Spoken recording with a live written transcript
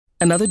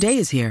Another day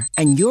is here,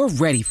 and you're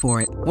ready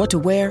for it. What to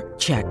wear?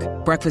 Check.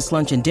 Breakfast,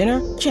 lunch, and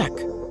dinner? Check.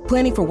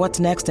 Planning for what's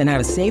next and how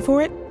to save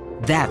for it?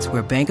 That's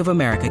where Bank of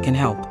America can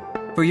help.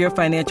 For your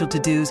financial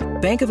to-dos,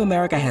 Bank of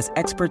America has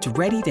experts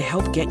ready to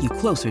help get you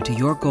closer to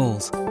your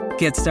goals.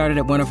 Get started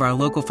at one of our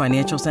local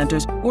financial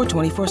centers or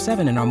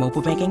 24/7 in our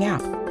mobile banking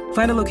app.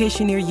 Find a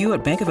location near you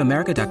at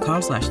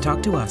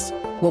bankofamerica.com/talktous.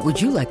 What would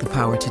you like the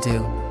power to do?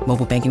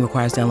 Mobile banking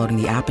requires downloading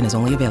the app and is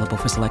only available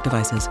for select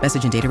devices.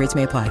 Message and data rates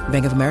may apply.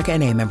 Bank of America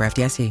N.A., member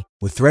FDIC.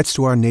 With threats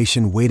to our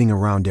nation waiting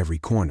around every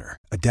corner,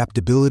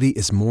 adaptability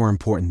is more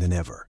important than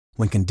ever.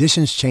 When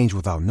conditions change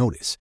without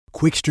notice,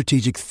 quick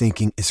strategic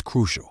thinking is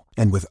crucial.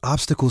 And with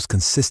obstacles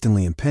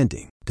consistently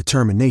impending,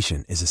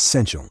 determination is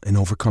essential in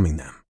overcoming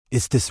them.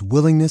 It's this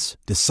willingness,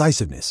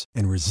 decisiveness,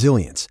 and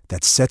resilience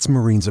that sets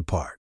Marines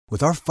apart.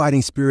 With our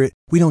fighting spirit,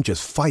 we don't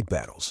just fight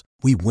battles,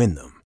 we win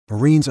them.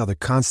 Marines are the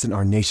constant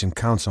our nation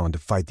counts on to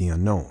fight the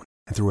unknown.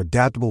 And through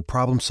adaptable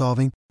problem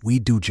solving, we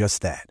do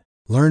just that.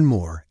 Learn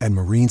more at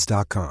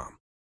marines.com.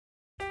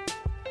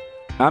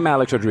 I'm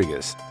Alex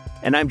Rodriguez.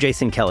 And I'm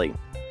Jason Kelly.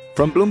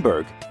 From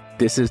Bloomberg,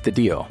 this is The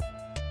Deal.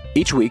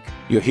 Each week,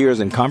 you'll hear us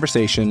in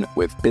conversation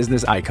with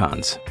business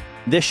icons.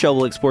 This show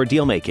will explore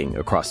deal-making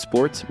across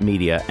sports,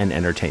 media, and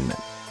entertainment.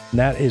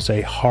 That is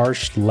a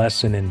harsh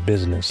lesson in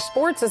business.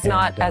 Sports is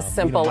not as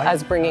simple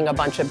as bringing a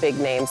bunch of big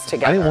names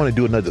together. I didn't want to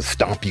do another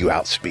stomp you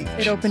out speech.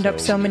 It opened up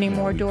so many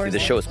more doors. The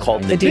show is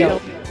called The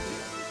Deal.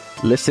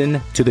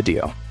 Listen to The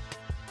Deal.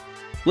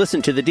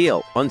 Listen to The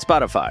Deal on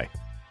Spotify.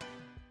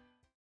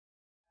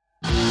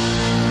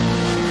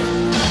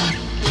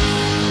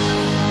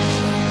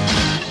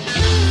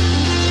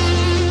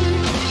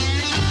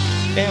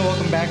 And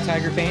welcome back,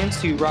 Tiger fans,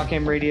 to Rock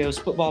M Radio's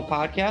football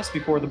podcast,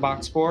 Before the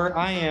Box Score.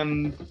 I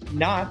am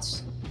not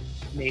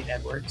Nate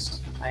Edwards.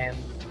 I am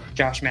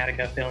Josh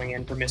Matica filling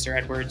in for Mr.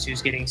 Edwards,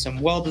 who's getting some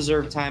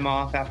well-deserved time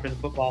off after the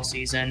football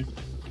season.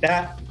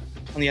 That,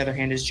 on the other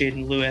hand, is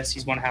Jaden Lewis.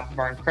 He's one half of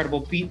our incredible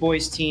Beat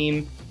Boys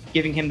team,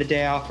 giving him the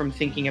day off from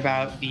thinking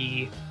about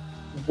the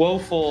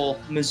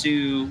woeful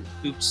Mizzou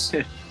hoops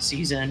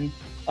season.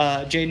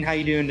 Jaden, how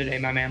you doing today,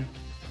 my man?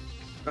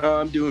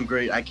 I'm doing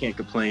great. I can't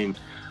complain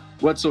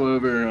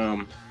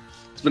whatsoever.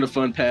 It's been a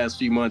fun past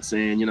few months,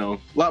 and a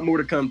lot more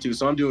to come to,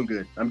 so I'm doing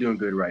good. I'm doing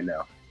good right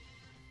now.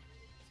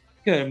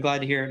 Good. I'm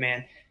glad to hear it,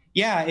 man.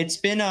 Yeah, it's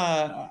been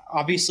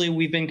obviously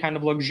we've been kind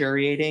of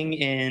luxuriating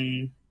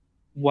in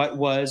what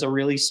was a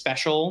really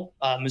special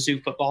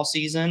Mizzou football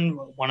season,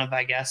 one of,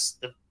 I guess,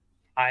 the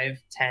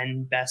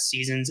 5-10 best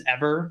seasons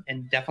ever,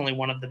 and definitely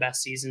one of the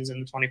best seasons in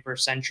the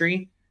 21st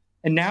century.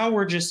 And now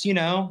we're just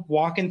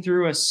walking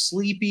through a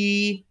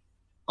sleepy,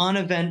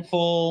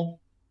 uneventful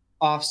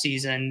off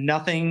season.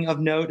 Nothing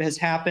of note has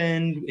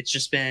happened. It's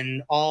just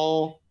been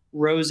all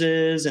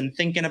roses and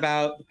thinking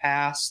about the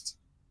past.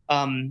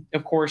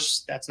 Of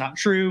course, that's not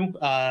true.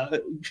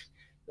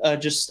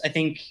 Just I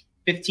think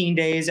 15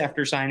 days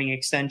after signing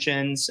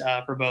extensions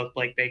for both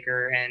Blake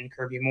Baker and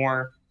Kirby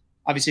Moore.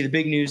 Obviously, the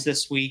big news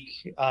this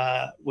week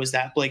was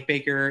that Blake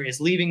Baker is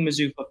leaving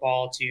Mizzou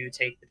football to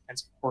take the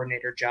defensive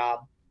coordinator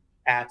job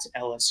at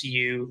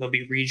LSU. He'll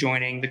be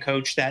rejoining the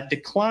coach that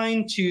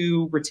declined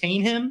to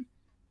retain him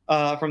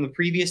from the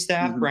previous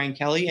staff, Brian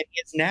Kelly, and he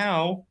is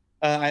now,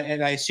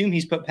 I assume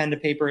he's put pen to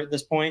paper at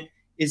this point,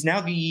 is now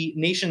the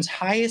nation's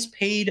highest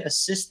paid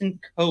assistant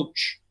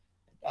coach,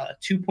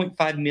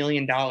 $2.5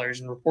 million. And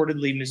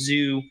reportedly,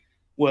 Mizzou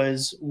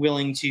was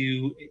willing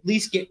to at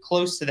least get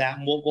close to that.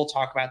 And we'll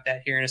talk about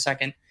that here in a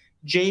second.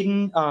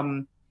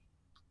 Jaden,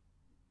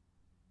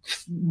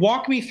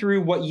 walk me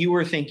through what you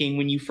were thinking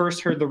when you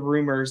first heard the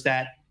rumors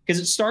that,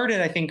 because it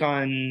started, I think,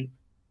 on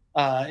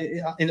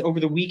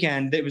over the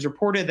weekend, it was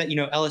reported that,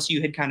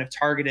 LSU had kind of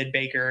targeted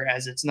Baker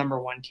as its number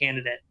one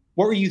candidate.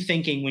 What were you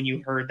thinking when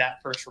you heard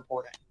that first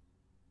reporting?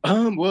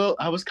 Well,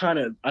 I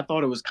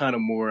thought it was kind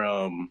of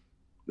more,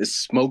 is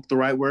smoke the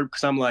right word?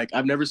 Because I'm like,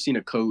 I've never seen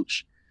a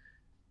coach,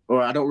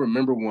 or I don't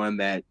remember one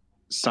that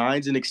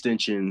signs an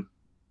extension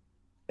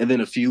and then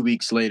a few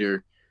weeks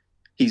later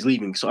he's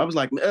leaving. So I was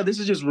like, this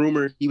is just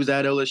rumor. He was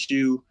at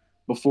LSU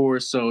before.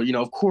 So,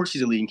 of course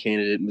he's a leading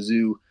candidate,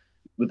 Mizzou,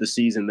 with the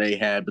season they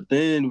had. But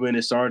then when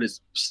it started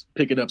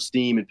picking up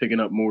steam and picking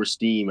up more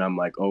steam, I'm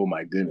like, oh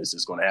my goodness,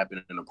 it's going to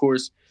happen. And of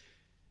course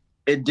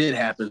it did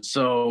happen.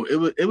 So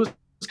it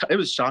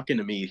was shocking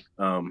to me,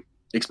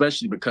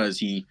 especially because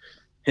him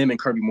and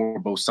Kirby Moore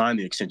both signed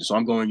the extension. So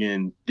I'm going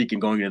into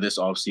this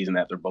offseason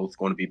that they're both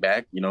going to be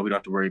back. We don't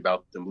have to worry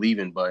about them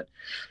leaving, but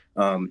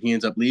he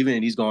ends up leaving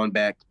and he's gone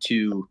back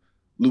to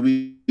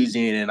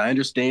Louisiana. And I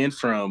understand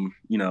from,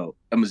 a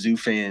Mizzou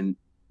fan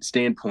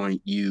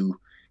standpoint, you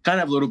kind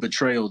of have a little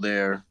betrayal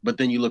there, but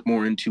then you look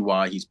more into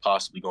why he's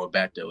possibly going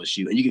back to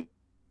LSU and you can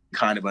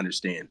kind of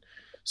understand.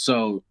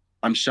 So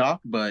I'm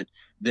shocked, but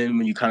then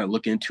when you kind of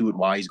look into it,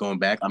 why he's going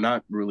back, I'm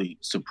not really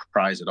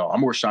surprised at all. I'm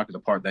more shocked at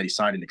the part that he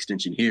signed an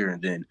extension here and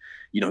then,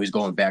 he's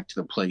going back to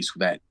the place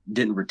that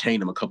didn't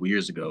retain him a couple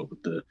years ago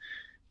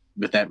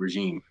with that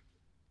regime.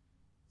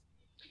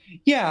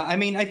 Yeah, I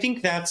mean, I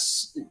think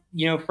that's,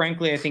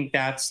 frankly, I think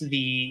that's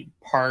the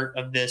part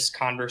of this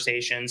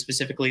conversation,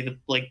 specifically the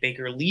Blake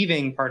Baker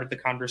leaving part of the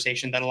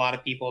conversation that a lot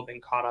of people have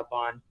been caught up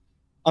on.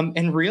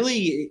 And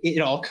really, it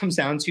all comes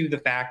down to the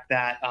fact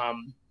that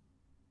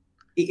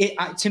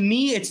to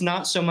me, it's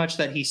not so much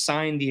that he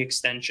signed the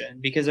extension,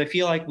 because I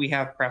feel like we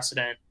have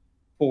precedent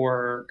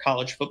for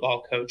college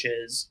football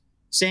coaches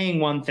saying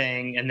one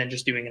thing and then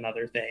just doing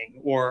another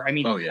thing. Or, I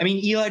mean,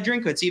 Eli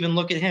Drinkwitz, even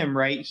look at him,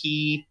 right?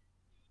 He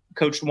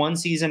coached one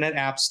season at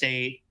App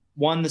State,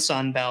 won the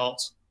Sun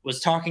Belt,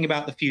 was talking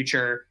about the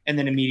future, and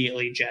then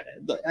immediately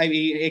jetted. I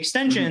mean,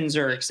 extensions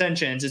are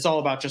extensions. It's all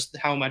about just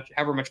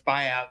however much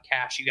buyout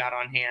cash you got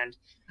on hand.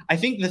 I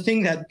think the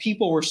thing that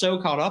people were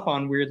so caught up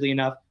on, weirdly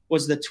enough,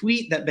 was the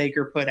tweet that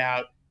Baker put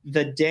out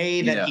the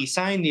day that he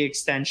signed the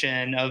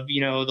extension of,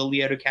 the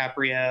Leo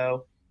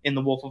DiCaprio in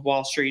the Wolf of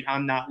Wall Street,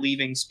 "I'm not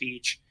leaving"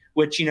 speech,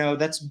 which,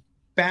 that's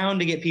bound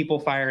to get people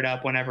fired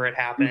up whenever it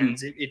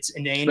happens. It's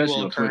an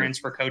annual occurrence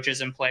for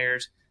coaches and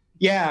players.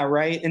 Yeah,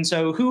 right. And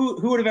so who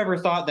would have ever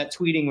thought that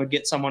tweeting would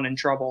get someone in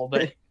trouble?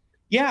 But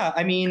yeah,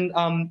 I mean,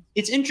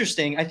 it's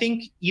interesting. I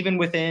think even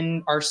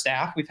within our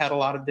staff, we've had a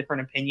lot of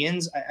different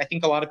opinions. I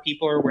think a lot of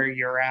people are where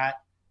you're at.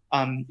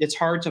 It's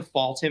hard to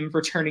fault him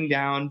for turning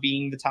down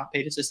being the top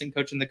paid assistant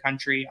coach in the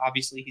country.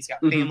 Obviously, he's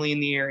got family in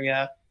the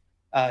area.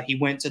 He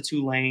went to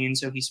Tulane,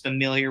 so he's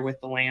familiar with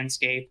the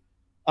landscape.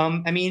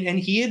 I mean, and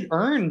he had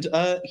earned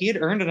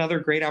another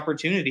great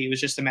opportunity. It was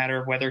just a matter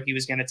of whether he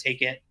was going to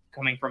take it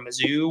coming from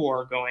Mizzou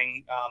or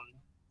going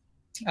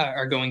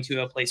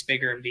to a place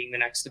bigger and being the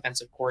next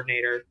defensive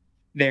coordinator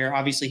there.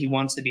 Obviously, he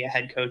wants to be a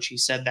head coach. He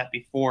said that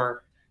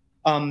before.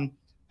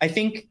 I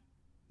think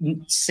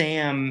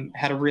Sam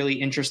had a really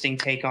interesting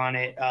take on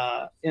it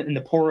in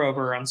the pour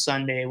over on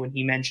Sunday when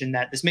he mentioned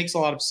that this makes a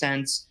lot of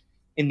sense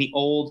in the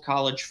old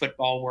college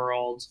football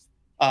world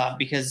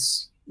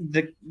because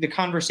the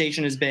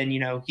conversation has been,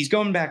 he's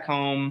going back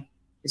home,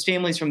 his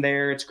family's from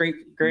there. It's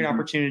great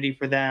opportunity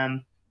for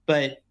them,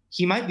 but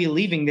he might be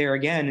leaving there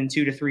again in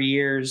 2 to 3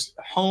 years.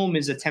 Home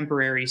is a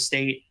temporary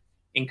state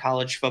in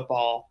college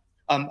football.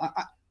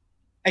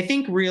 I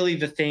think really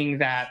the thing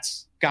that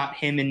got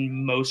him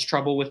in most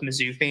trouble with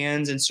Mizzou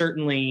fans, and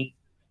certainly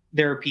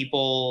there are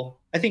people,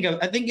 I think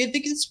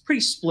it's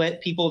pretty split.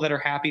 People that are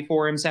happy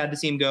for him, sad to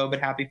see him go, but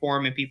happy for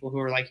him, and people who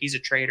are like, he's a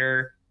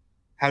traitor.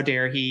 How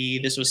dare he?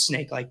 This was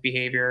snake-like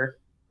behavior.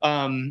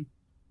 I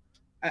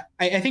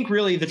think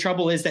really the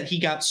trouble is that he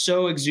got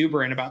so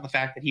exuberant about the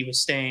fact that he was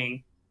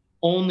staying,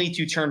 only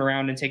to turn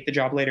around and take the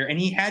job later. And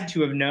he had to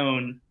have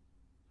known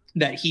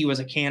that he was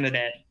a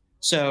candidate.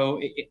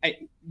 So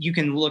you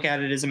can look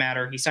at it as a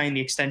matter, he signed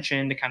the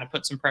extension to kind of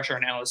put some pressure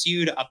on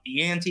LSU to up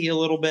the ante a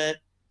little bit.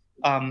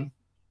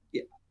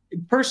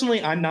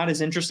 Personally, I'm not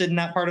as interested in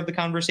that part of the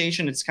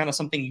conversation. It's kind of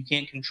something you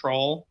can't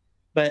control.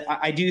 But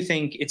I do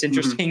think it's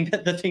interesting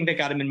that the thing that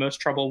got him in most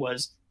trouble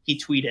was he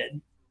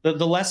tweeted.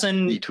 The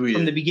lesson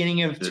from the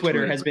beginning of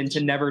Twitter has been to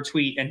never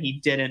tweet, and he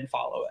didn't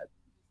follow it.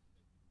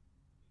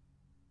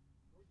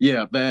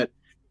 Yeah,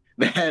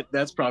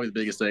 that's probably the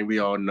biggest thing. We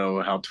all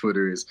know how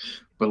Twitter is.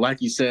 But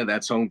like you said,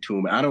 that's home to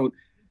him.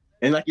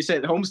 And like you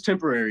said, home's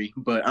temporary,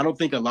 but I don't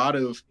think a lot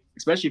of,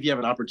 especially if you have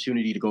an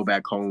opportunity to go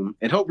back home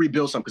and help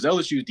rebuild something,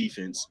 because LSU's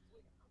defense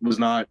was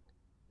not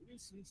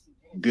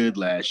good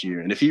last year.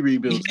 And if he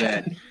rebuilds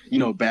that,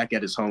 back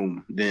at his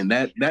home, then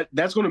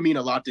that's going to mean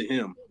a lot to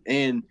him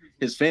and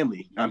his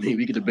family. I mean,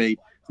 we could debate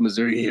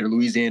Missouri or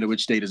Louisiana,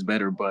 which state is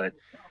better, but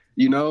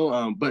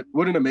but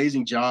what an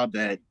amazing job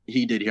that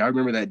he did here. I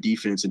remember that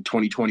defense in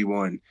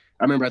 2021.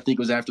 I think it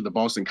was after the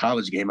Boston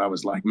College game. I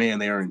was like, man,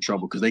 they are in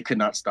trouble because they could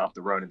not stop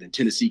the run. And then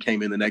Tennessee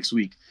came in the next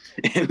week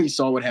and we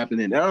saw what happened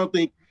then. And I don't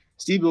think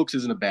Steve Wilkes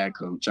isn't a bad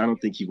coach. I don't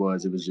think he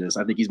was. It was just,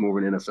 I think he's more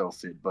of an NFL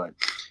fit. But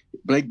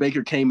Blake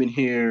Baker came in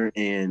here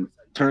and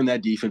turned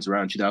that defense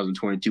around in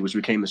 2022, which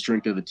became the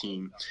strength of the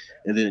team.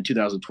 And then in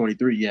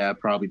 2023,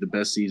 probably the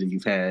best season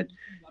you've had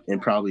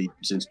and probably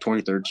since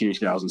 2013,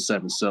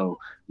 2007. So,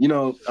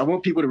 I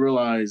want people to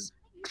realize,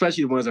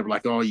 especially the ones that were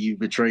like, oh, you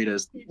betrayed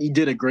us. He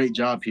did a great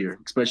job here,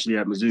 especially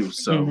at Mizzou.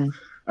 So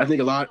I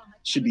think a lot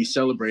should be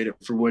celebrated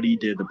for what he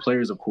did. The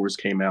players, of course,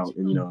 came out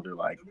and, they're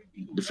like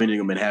defending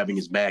him and having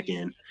his back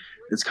in.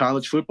 It's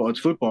college football. It's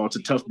football. It's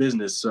a tough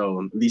business.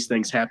 So these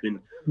things happen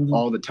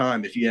all the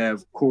time. If you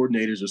have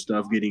coordinators or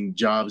stuff getting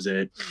jobs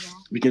at,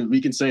 we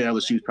can say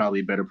LSU is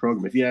probably a better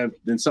program. If you have,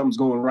 then something's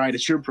going right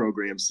at your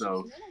program.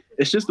 So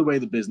it's just the way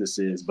the business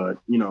is. But,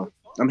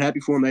 I'm happy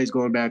for him that he's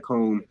going back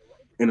home.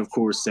 And, of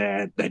course,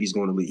 sad that he's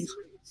going to leave.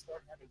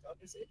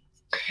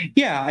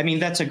 Yeah, I mean,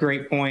 that's a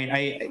great point.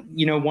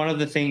 One of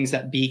the things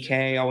that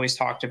BK always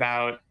talked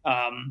about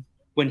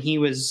when he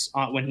was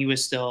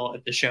still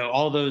at the show,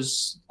 all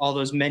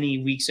those many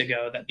weeks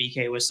ago that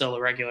BK was still a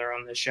regular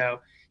on the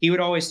show, he would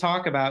always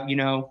talk about,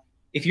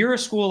 if you're a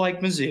school like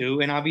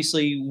Mizzou, and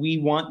obviously we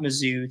want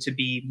Mizzou to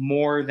be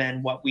more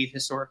than what we've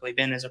historically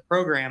been as a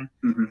program,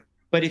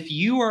 but if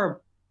you are a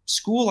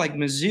school like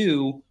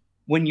Mizzou,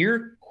 when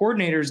your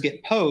coordinators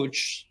get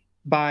poached,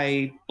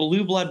 by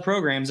blue blood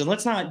programs. And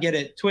let's not get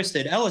it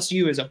twisted.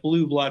 LSU is a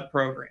blue blood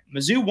program.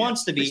 Mizzou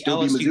wants to be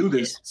LSU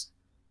kids.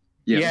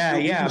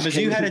 Yeah.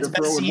 Mizzou had its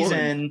best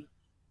season.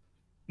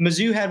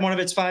 Mizzou had one of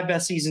its 5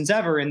 best seasons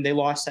ever, and they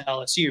lost to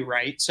LSU,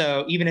 right?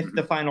 So even if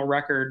the final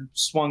record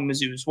swung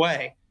Mizzou's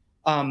way,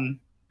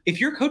 if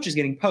your coach is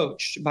getting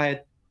poached by a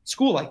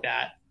school like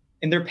that,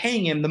 and they're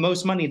paying him the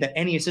most money that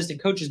any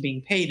assistant coach is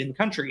being paid in the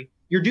country,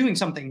 you're doing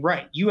something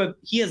right.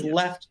 He has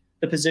left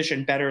the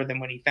position better than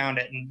when he found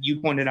it. And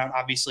you pointed out,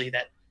 obviously,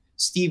 that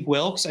Steve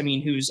Wilkes,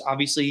 who's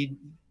obviously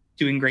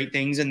doing great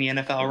things in the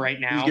NFL right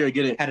now,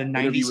 had a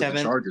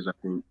 97. Chargers, I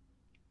think.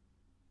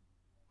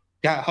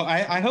 Yeah,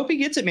 I hope he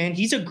gets it, man.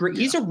 He's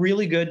a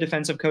really good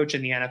defensive coach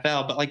in the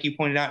NFL, but like you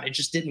pointed out, it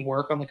just didn't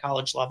work on the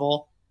college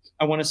level.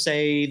 I want to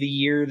say the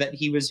year that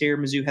he was here,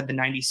 Mizzou had the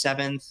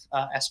 97th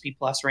SP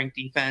plus ranked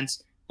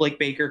defense. Blake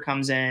Baker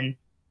comes in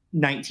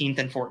 19th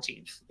and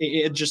 14th.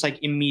 It just like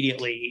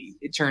immediately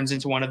it turns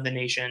into one of the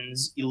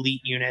nation's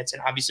elite units,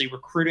 and obviously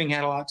recruiting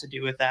had a lot to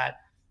do with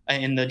that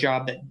in the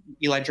job that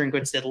Eli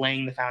Drinkwitz did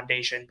laying the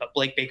foundation. But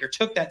Blake Baker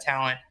took that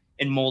talent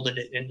and molded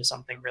it into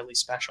something really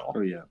special.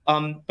 Oh, yeah.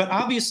 But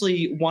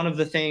obviously, one of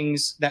the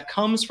things that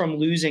comes from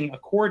losing a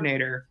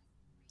coordinator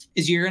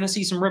is you're going to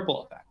see some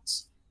ripple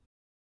effects.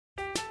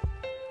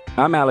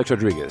 I'm Alex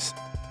Rodriguez.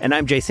 And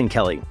I'm Jason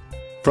Kelly.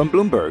 From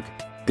Bloomberg,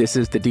 this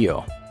is The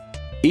Deal.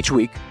 Each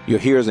week, you'll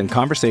hear us in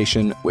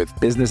conversation with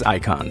business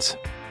icons.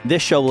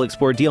 This show will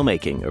explore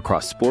deal-making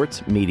across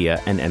sports,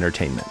 media, and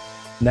entertainment.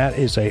 That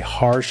is a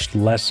harsh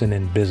lesson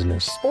in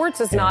business.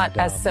 Sports is not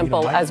as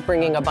simple as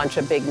bringing a bunch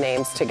of big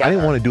names together. I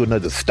didn't want to do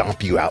another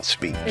stomp you out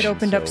speech. It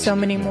opened up so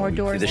many more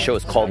doors. The show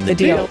is called The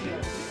Deal.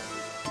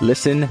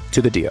 Listen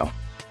to The Deal.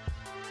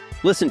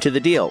 Listen to The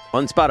Deal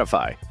on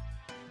Spotify.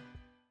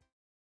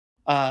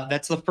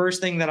 That's the first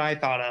thing that I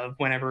thought of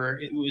whenever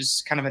it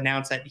was kind of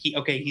announced that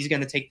he's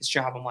going to take this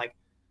job. I'm like,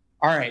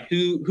 all right,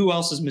 who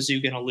else is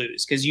Mizzou going to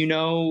lose? Because you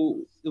know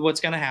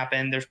what's going to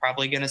happen. There's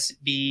probably going to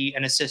be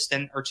an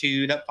assistant or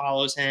two that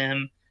follows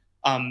him.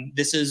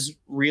 This is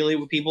really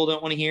what people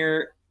don't want to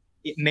hear.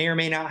 It may or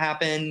may not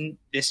happen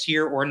this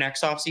year or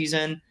next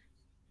offseason.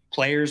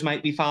 Players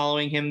might be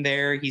following him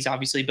there. He's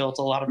obviously built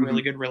a lot of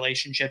really good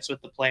relationships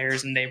with the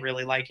players, and they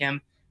really like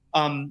him.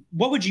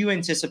 What would you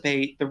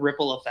anticipate the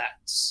ripple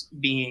effects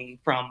being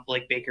from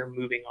Blake Baker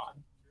moving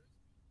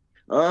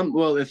on?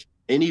 Well, if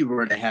any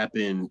were to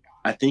happen,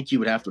 I think you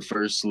would have to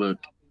first look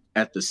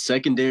at the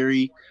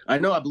secondary. I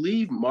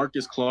believe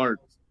Marcus Clark,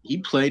 he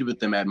played with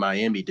them at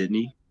Miami, didn't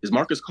he? Is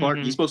Marcus Clark,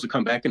 he's supposed to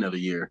come back another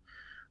year.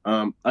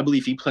 I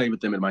believe he played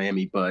with them at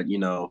Miami, but,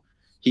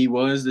 he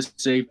was the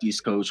safeties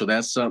coach. So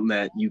that's something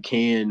that you're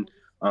going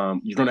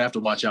to have to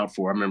watch out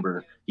for. I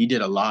remember he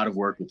did a lot of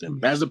work with them.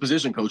 As a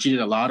position coach, he did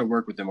a lot of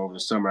work with them over the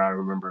summer. I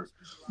remember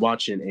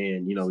watching,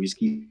 and,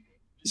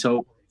 he's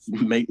helped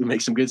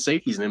make some good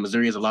safeties. And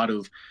Missouri has a lot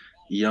of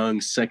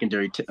young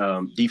secondary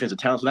defensive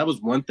talent. So that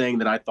was one thing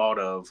that I thought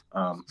of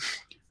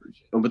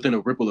within a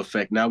ripple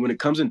effect. Now, when it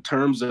comes in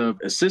terms of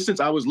assistants,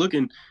 I was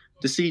looking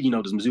to see,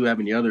 does Mizzou have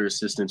any other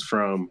assistants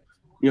from,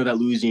 that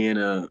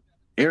Louisiana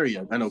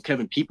area? I know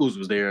Kevin Peoples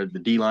was there, the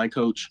D-line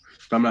coach,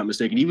 if I'm not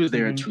mistaken. He was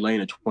there at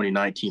Tulane in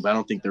 2019, but I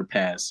don't think their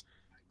paths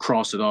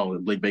crossed at all.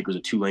 Blake Baker's a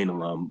Tulane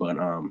alum. But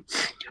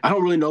I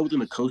don't really know within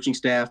the coaching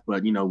staff,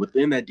 but,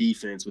 within that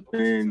defense,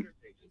 within –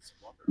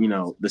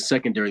 the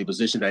secondary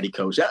position that he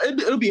coached.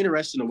 It'll be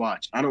interesting to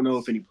watch. I don't know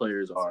if any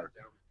players are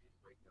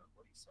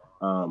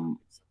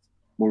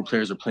more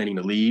players are planning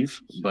to leave,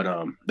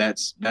 but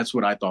that's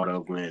what I thought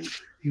of when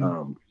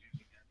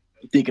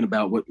thinking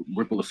about what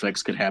ripple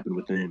effects could happen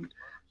within,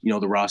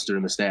 the roster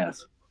and the staff.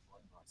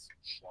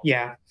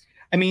 Yeah.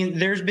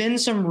 There's been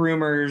some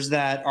rumors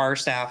that our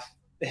staff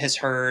has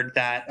heard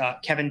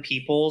that Kevin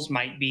Peoples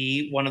might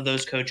be one of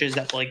those coaches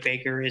that Blake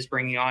Baker is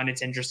bringing on.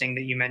 It's interesting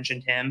that you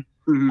mentioned him.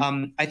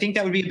 I think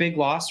that would be a big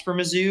loss for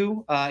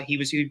Mizzou. He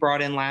was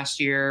brought in last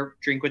year.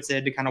 Drinkwitz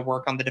did to kind of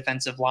work on the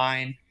defensive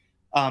line.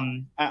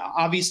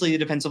 Obviously, the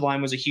defensive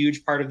line was a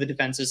huge part of the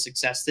defense's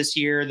success this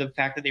year. The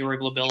fact that they were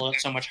able to build up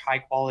so much high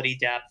quality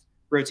depth,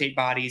 rotate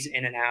bodies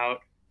in and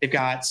out. They've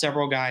got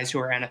several guys who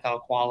are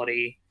NFL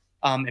quality,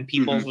 and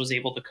Peoples was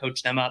able to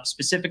coach them up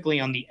specifically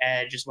on the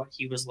edge is what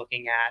he was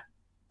looking at.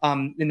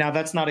 And now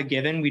that's not a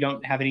given. We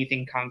don't have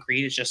anything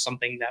concrete. It's just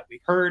something that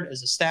we've heard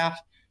as a staff.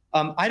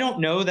 I don't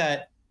know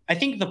that. I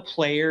think the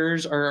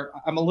players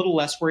I'm a little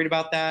less worried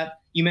about that.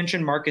 You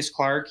mentioned Marcus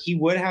Clark. He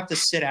would have to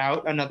sit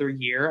out another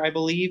year, I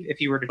believe, if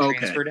he were to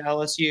transfer to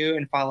LSU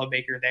and follow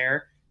Baker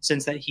there,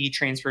 since that he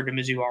transferred to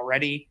Mizzou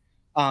already.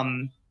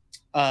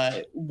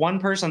 One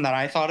person that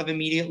I thought of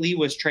immediately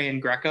was Trayan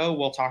Greco.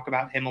 We'll talk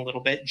about him a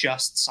little bit.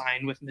 Just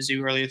signed with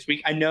Mizzou earlier this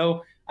week. I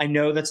know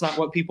that's not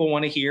what people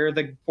want to hear.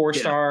 The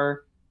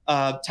 4-star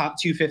top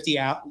 250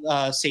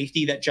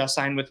 safety that just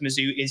signed with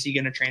Mizzou. Is he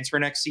going to transfer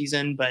next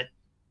season? But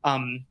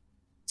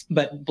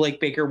Blake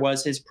Baker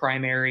was his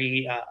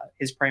primary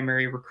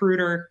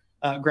recruiter.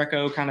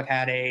 Greco kind of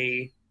had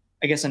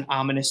an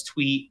ominous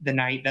tweet the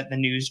night that the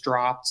news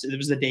dropped. It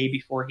was the day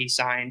before he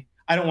signed.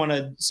 I don't want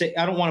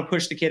to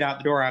push the kid out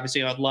the door.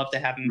 Obviously, I'd love to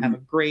have him have a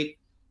great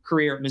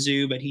career at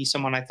Mizzou, but he's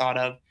someone I thought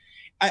of.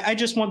 I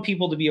just want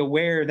people to be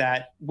aware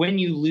that when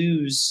you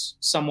lose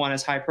someone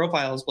as high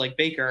profile as Blake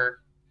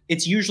Baker,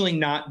 it's usually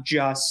not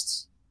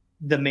just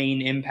the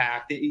main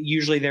impact.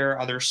 Usually there are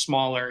other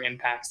smaller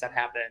impacts that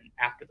happen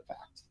after the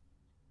fact.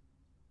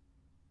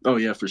 Oh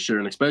yeah, for sure.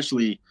 And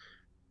especially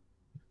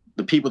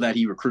the people that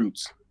he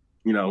recruits.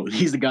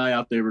 He's the guy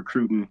out there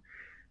recruiting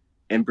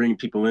and bringing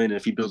people in. And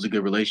if he builds a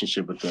good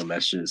relationship with them,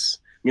 that's just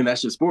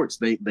sports.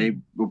 They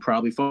will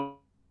probably follow.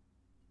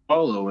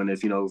 And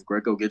if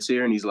Greco gets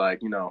here and he's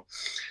like,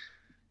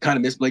 kind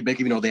of miss Blake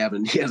Baker,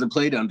 he hasn't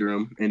played under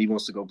him, and he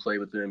wants to go play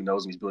with him,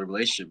 knows he's building a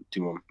relationship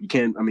to him. You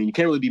can't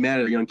really be mad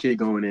at a young kid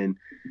going in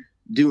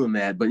doing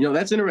that. But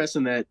that's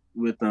interesting that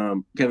with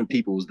Kevin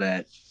Peoples,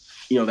 that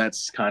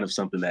that's kind of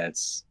something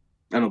that's,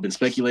 I don't know, been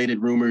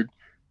speculated, rumored,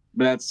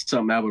 but that's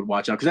something I would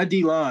watch out, because that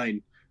D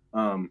line,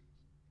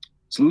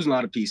 it's losing a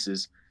lot of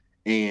pieces,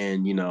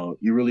 and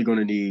you're really going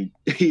to need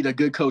a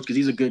good coach, because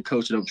he's a good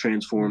coach that'll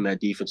transform that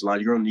defensive line.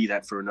 You're going to need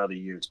that for another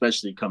year,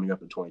 especially coming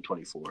up in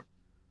 2024.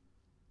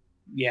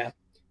 Yeah,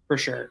 for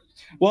sure.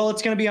 Well,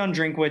 it's going to be on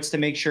Drinkwitz to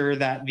make sure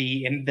that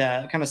the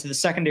kind of the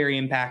secondary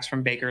impacts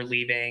from Baker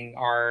leaving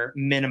are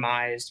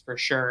minimized for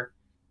sure.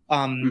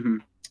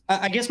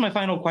 I guess my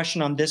final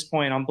question on this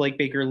point on Blake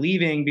Baker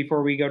leaving,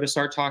 before we go to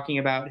start talking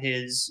about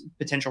his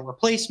potential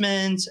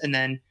replacements, and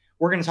then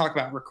we're going to talk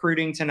about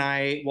recruiting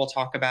tonight. We'll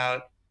talk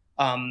about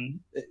kind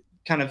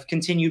of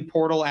continued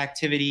portal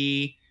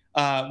activity.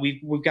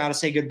 We've got to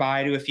say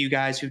goodbye to a few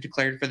guys who've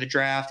declared for the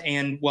draft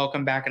and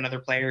welcome back another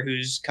player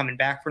who's coming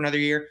back for another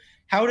year.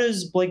 How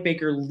does Blake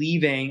Baker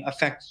leaving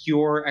affect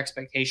your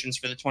expectations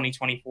for the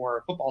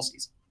 2024 football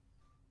season?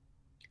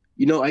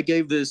 I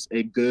gave this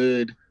a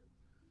good,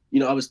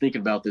 I was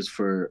thinking about this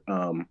for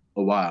a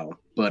while,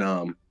 but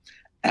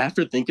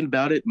after thinking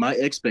about it, my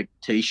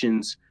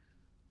expectations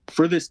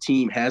for this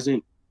team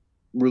hasn't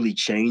really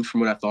changed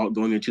from what I thought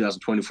going into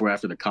 2024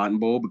 after the Cotton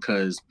Bowl,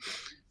 because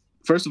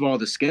first of all,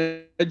 the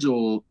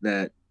schedule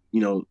that,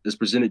 is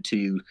presented to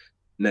you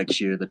next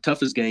year, the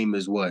toughest game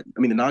is what? I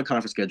mean, the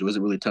non-conference schedule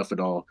isn't really tough at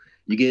all.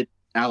 You get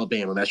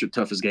Alabama. That's your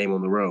toughest game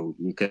on the road.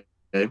 Okay.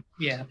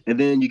 Yeah. And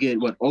then you get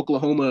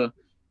Oklahoma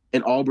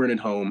and Auburn at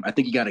home. I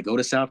think you got to go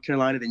to South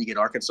Carolina. Then you get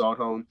Arkansas at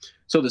home.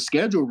 So the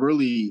schedule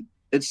really,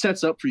 it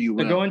sets up for you.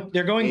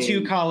 They're going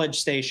to College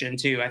Station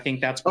too. I think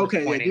that's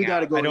okay. Yeah, you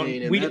got to go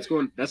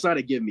to that's not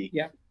a gimme.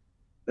 Yeah.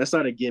 That's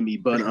not a gimme.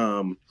 But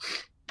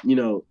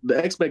the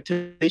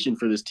expectation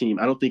for this team,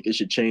 I don't think it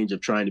should change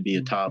of trying to be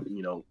a top,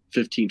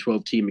 15,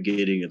 12 team and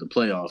getting into the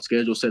playoffs.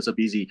 Schedule sets up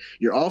easy.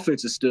 Your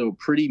offense is still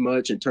pretty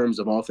much, in terms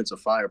of offensive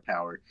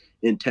firepower,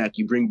 intact.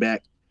 You bring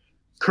back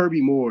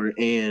Kirby Moore.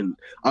 And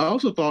I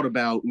also thought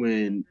about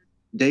when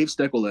Dave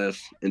Steckel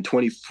left in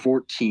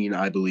 2014,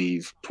 I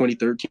believe,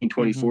 2013,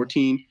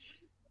 2014.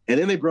 And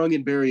then they brought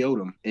in Barry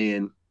Odom,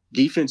 and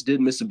defense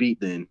didn't miss a beat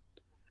then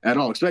at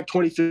all. Expect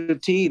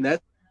 2015,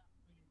 that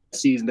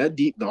season,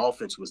 the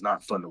offense was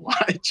not fun to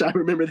watch. I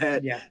remember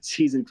that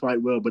season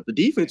quite well, but the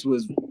defense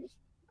was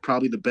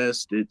probably the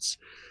best. It's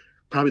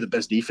probably the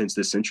best defense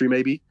this century,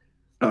 maybe.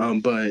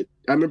 But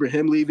I remember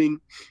him leaving.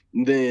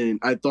 And then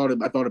I thought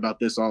about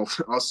this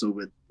also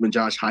with when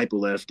Josh Heupel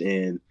left,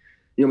 and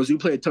Mizzou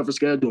played a tougher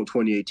schedule in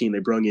 2018. They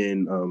brought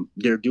in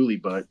Derek Dooley,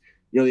 but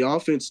the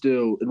offense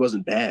still, it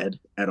wasn't bad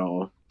at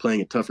all,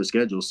 playing a tougher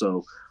schedule.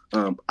 So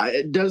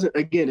it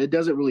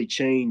doesn't really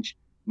change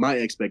my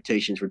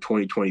expectations for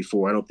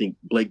 2024. I don't think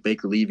Blake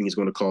Baker leaving is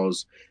going to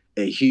cause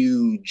a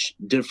huge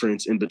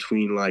difference in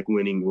between, like,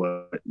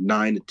 winning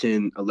 9 to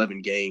 10,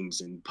 11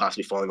 games and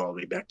possibly falling all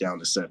the way back down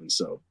to 7.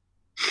 So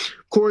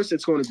of course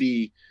it's going to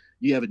be,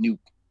 you have a new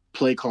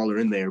play caller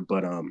in there,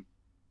 but I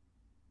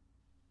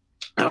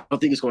don't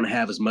think it's going to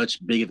have as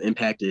much big of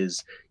impact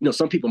as,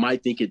 some people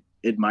might think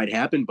it might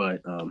happen,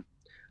 but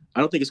I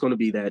don't think it's going to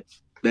be that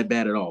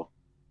bad at all.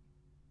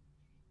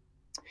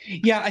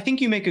 Yeah, I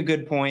think you make a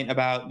good point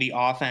about the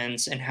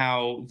offense and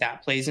how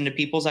that plays into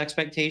people's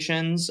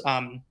expectations.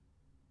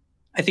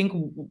 I think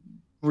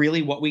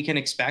really what we can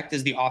expect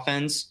is the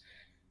offense.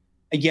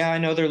 Yeah, I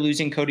know they're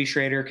losing Cody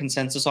Schrader,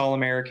 consensus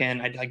All-American.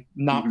 I'm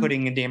not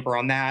putting a damper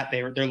on that.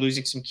 They're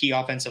losing some key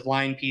offensive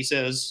line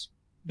pieces.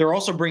 They're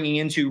also bringing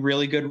in 2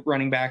 really good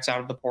running backs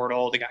out of the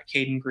portal. They got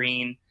Caden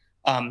Green.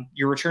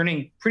 You're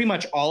returning pretty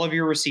much all of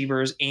your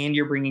receivers, and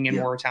you're bringing in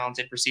more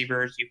talented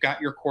receivers. You've got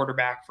your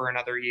quarterback for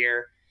another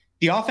year.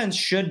 The offense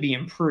should be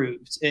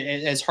improved,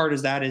 as hard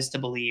as that is to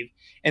believe.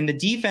 And the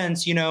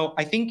defense,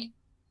 I think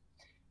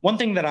one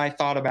thing that I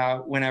thought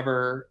about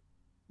whenever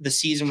the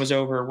season was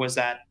over was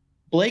that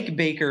Blake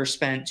Baker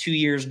spent 2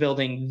 years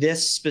building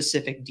this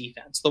specific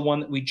defense, the one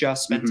that we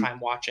just spent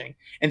time watching.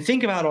 And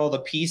think about all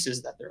the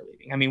pieces that they're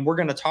leaving. I mean, we're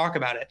going to talk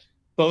about it.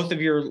 Both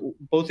of your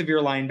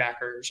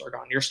linebackers are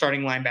gone. Your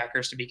starting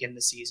linebackers to begin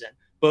the season.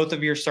 Both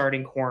of your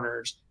starting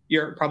corners.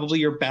 Probably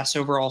your best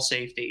overall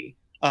safety.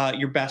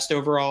 Your best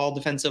overall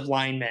defensive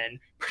linemen.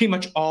 Pretty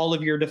much all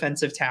of your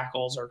defensive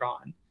tackles are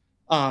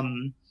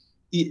gone.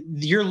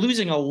 You're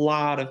losing a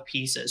lot of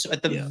pieces. So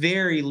at the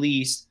very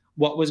least,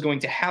 what was going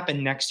to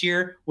happen next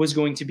year was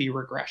going to be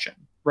regression,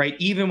 right?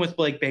 Even with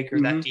Blake Baker,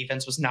 that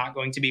defense was not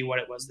going to be what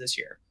it was this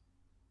year.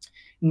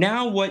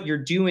 Now what you're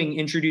doing,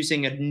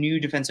 introducing a new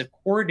defensive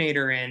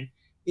coordinator in,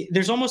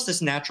 there's almost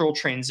this natural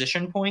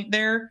transition point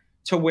there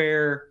to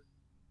where,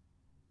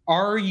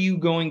 are you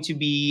going to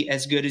be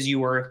as good as you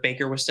were if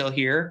Baker was still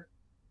here?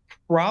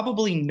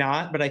 Probably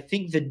not, but I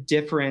think the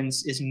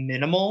difference is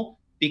minimal,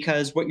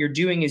 because what you're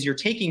doing is you're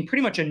taking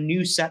pretty much a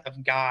new set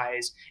of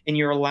guys and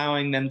you're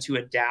allowing them to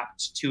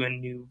adapt to a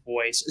new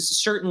voice.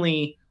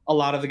 Certainly a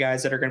lot of the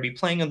guys that are going to be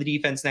playing on the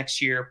defense next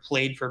year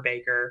played for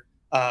Baker,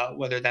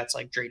 whether that's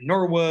like Drayden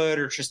Norwood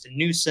or Tristan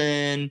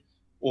Newson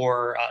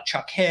or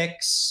Chuck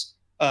Hicks,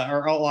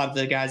 or a lot of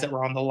the guys that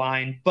were on the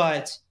line.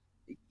 But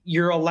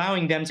you're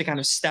allowing them to kind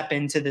of step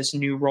into this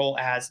new role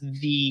as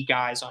the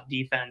guys on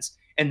defense.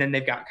 And then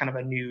they've got kind of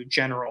a new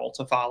general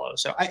to follow.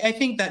 So I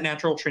think that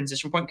natural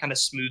transition point kind of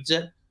smooths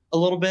it a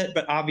little bit,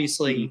 but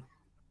obviously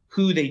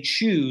who they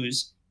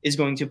choose is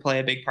going to play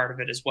a big part of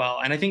it as well.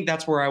 And I think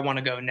that's where I want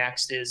to go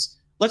next is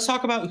let's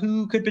talk about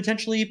who could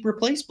potentially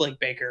replace Blake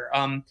Baker.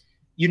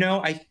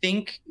 I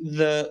think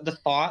the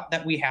thought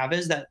that we have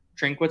is that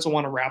Drinkwitz will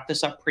want to wrap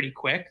this up pretty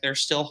quick. There's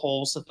still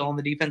holes to fill in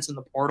the defense in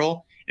the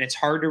portal, and it's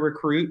hard to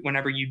recruit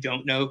whenever you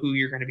don't know who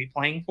you're going to be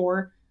playing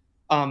for.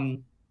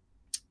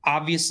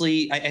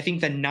 Obviously, I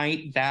think the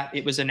night that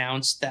it was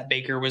announced that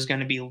Baker was going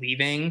to be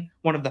leaving,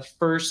 one of the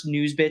first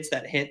news bits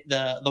that hit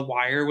the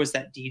wire was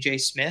that DJ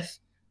Smith,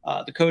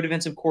 the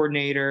co-defensive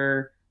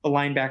coordinator, the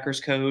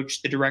linebackers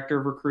coach, the director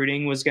of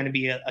recruiting, was going to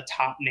be a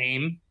top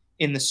name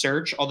in the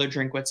search, although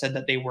Drinkwitz said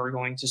that they were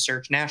going to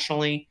search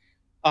nationally.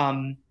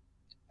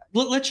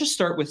 Let's just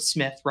start with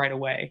Smith right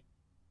away.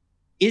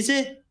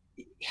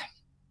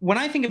 When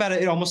I think about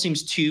it, it almost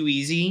seems too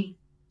easy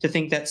to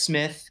think that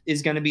Smith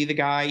is going to be the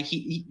guy.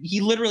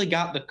 He literally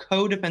got the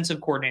co-defensive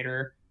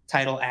coordinator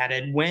title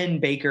added when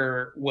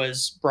Baker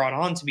was brought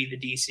on to be the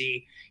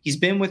DC. He's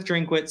been with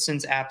Drinkwitz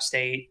since App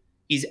State.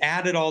 He's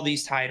added all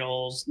these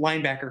titles,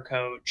 linebacker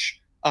coach.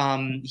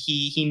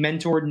 He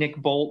mentored Nick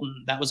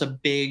Bolton. That was a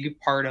big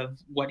part of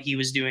what he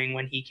was doing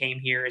when he came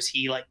here, is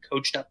he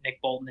coached up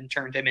Nick Bolton and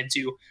turned him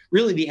into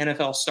really the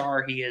NFL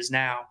star he is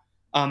now.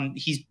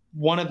 He's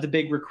one of the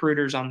big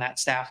recruiters on that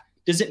staff.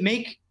 Does it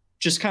make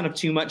just kind of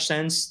too much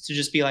sense to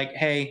just be like,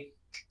 hey,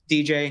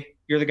 DJ,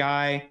 you're the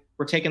guy.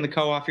 We're taking the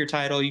off your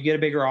title. You get a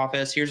bigger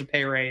office. Here's a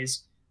pay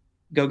raise.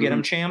 Go get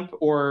him, champ.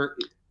 Or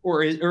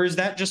is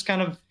that just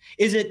kind of,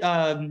 is it,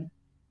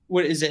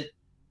 what is it?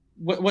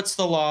 What's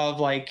the law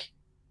of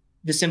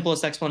the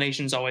simplest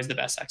explanation is always the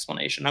best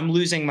explanation? I'm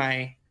losing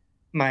my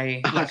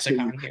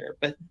lexicon here,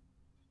 but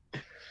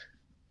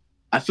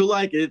I feel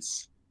like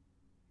first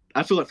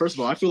of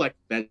all, I feel like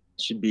that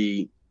should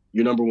be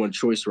your number one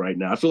choice right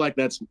now. I feel like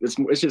it's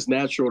just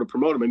natural to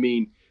promote him. I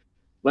mean,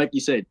 like you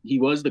said, he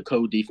was the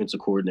co-defensive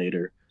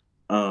coordinator.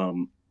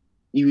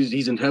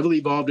 He's heavily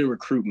involved in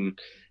recruiting,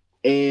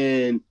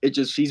 and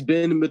he's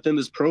been within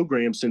this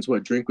program since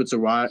Drinkwitz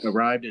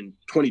arrived in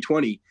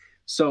 2020.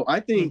 So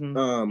I think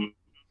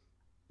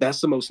that's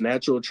the most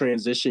natural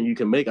transition you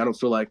can make. I don't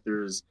feel like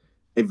there's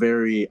I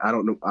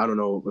don't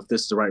know if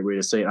this is the right way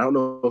to say it. I don't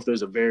know if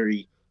there's a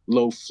very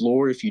low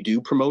floor if you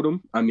do promote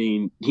him. I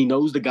mean, he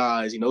knows the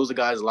guys. He knows the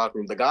guys in the locker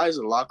room. The guys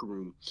in the locker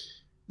room,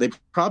 they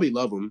probably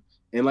love him.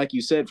 And like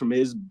you said, from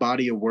his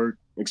body of work,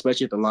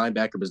 especially at the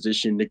linebacker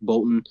position, Nick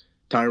Bolton,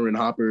 Tyron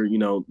Hopper, the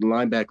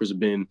linebackers have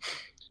been,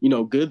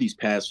 good these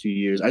past few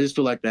years. I just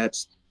feel like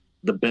that's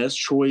the best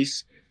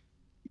choice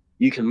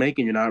you can make,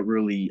 and you're not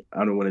really,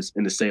 I don't want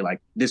to say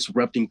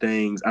disrupting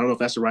things. I don't know if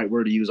that's the right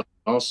word to use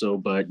also,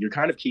 but you're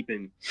kind of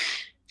keeping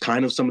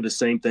some of the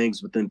same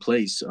things within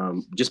place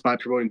just by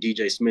promoting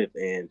DJ Smith.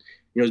 And,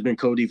 he's been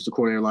co-defensive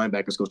coordinator,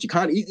 linebackers coach.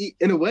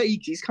 In a way,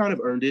 he's kind of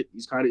earned it.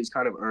 He's kind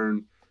of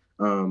earned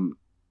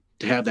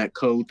to have that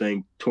code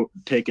thing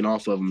taken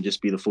off of him,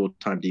 just be the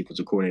full-time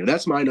defensive coordinator.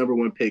 That's my number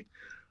one pick.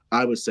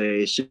 I would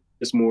say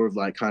it's more of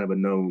kind of a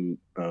known,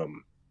 I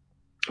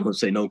would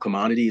say known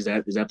commodity. Is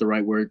that the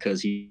right word?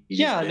 Because he's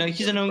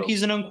a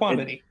known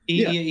quantity.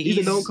 He's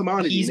a known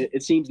commodity. And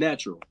it seems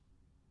natural.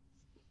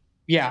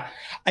 Yeah,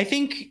 I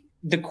think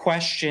the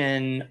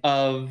question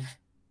of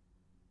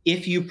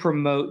if you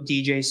promote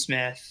DJ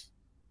Smith,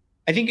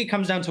 I think it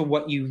comes down to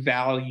what you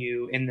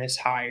value in this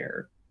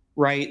hire,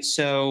 right?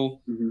 So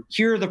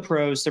here are the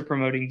pros to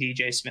promoting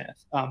DJ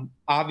Smith.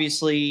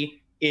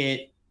 Obviously,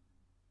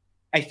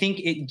 I think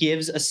it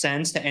gives a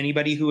sense to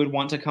anybody who would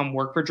want to come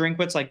work for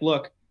Drinkwitz,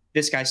 look,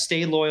 this guy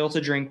stayed loyal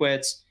to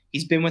Drinkwitz.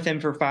 He's been with him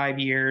for 5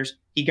 years.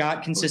 He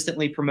got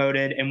consistently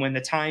promoted. And when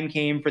the time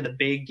came for the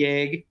big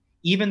gig,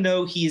 even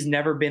though he's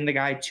never been the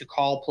guy to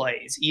call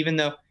plays, even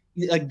though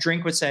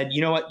Drinkwitz said, you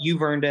know what,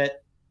 you've earned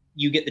it,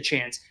 you get the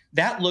chance.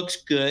 That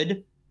looks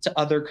good to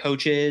other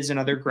coaches and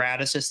other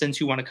grad assistants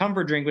who want to come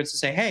for Drinkwitz to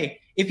say, hey,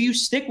 if you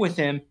stick with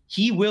him,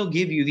 he will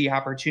give you the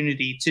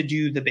opportunity to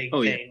do the big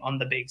thing on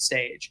the big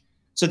stage.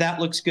 So that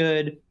looks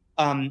good.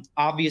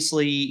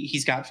 Obviously,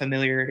 he's got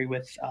familiarity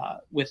with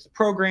the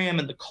program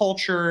and the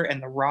culture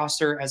and the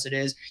roster as it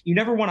is. You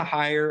never want to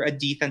hire a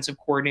defensive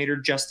coordinator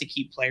just to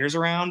keep players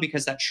around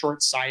because that's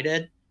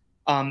short-sighted,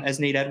 as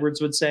Nate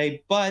Edwards would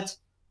say. But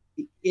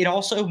it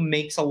also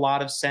makes a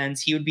lot of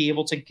sense. He would be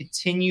able to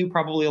continue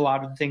probably a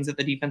lot of the things that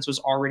the defense was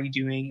already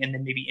doing and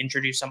then maybe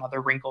introduce some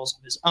other wrinkles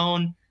of his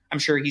own. I'm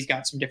sure he's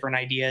got some different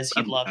ideas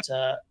he'd love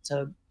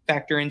to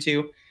factor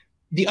into.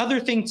 The other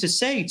thing to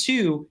say,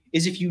 too,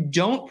 is if you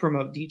don't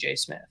promote DJ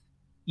Smith,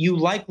 you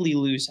likely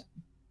lose him.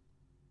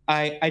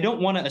 I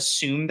don't want to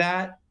assume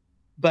that,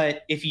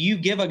 but if you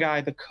give a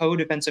guy the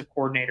co-defensive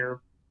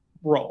coordinator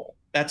role,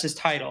 that's his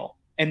title,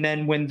 and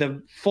then when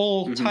the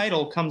full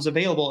title comes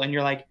available and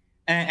you're like,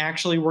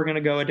 actually, we're going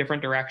to go a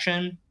different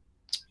direction,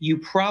 you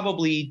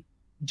probably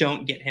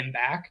don't get him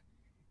back.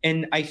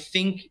 And I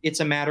think it's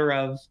a matter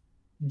of,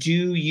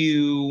 do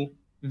you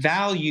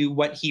value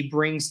what he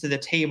brings to the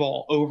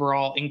table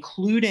overall,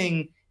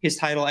 including his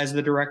title as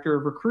the director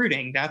of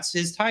recruiting? That's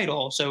his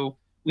title. So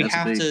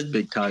that's a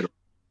big title.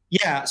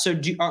 Yeah. So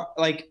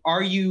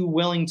are you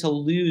willing to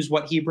lose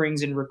what he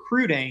brings in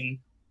recruiting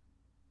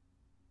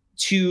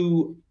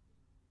to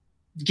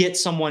get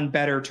someone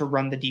better to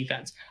run the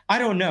defense? I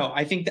don't know.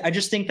 I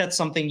just think that's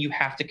something you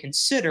have to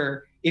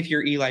consider if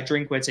you're Eli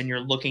Drinkwitz and you're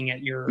looking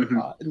at your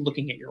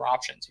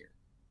options here.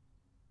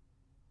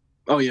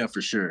 Oh yeah,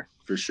 for sure.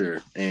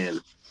 And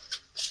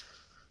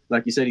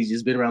like you said, he's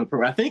just been around the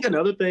program. I think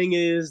another thing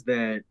is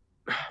that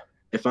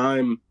if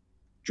I'm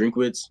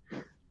Drinkwitz,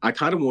 I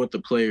kind of want the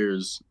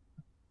players'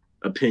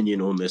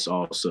 opinion on this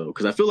also,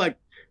 because I feel like,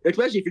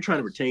 especially if you're trying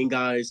to retain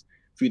guys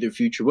for their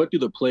future, what do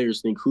the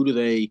players think? Who do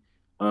they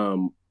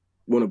want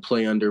to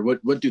play under?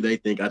 What do they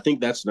think? I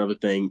think that's another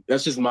thing.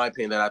 That's just my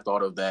opinion that I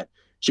thought of that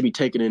should be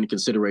taken into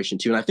consideration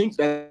too. And I think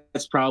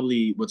that's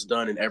probably what's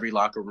done in every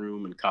locker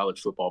room in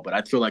college football. But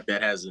I feel like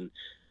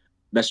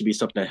that should be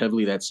something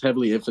that's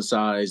heavily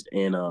emphasized.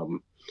 And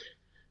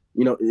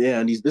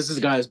and this is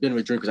a guy that's been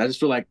with Drinkers. I just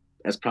feel like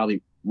that's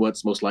probably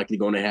what's most likely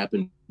going to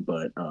happen.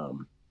 But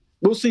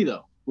we'll see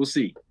though. We'll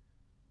see.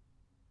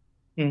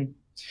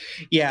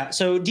 Yeah,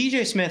 so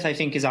DJ Smith, I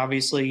think, is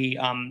obviously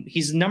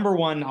he's number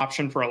one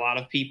option for a lot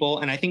of people,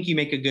 and I think you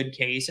make a good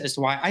case as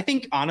to why. I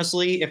think,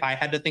 honestly, if I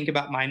had to think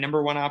about my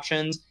number one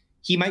options,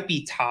 he might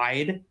be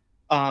tied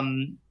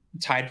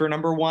for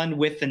number one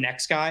with the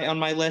next guy on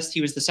my list. He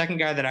was the second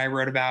guy that I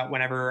wrote about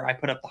whenever I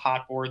put up the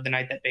hot board the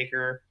night that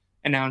Baker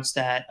announced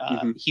that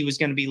he was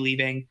going to be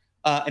leaving,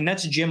 and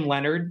that's Jim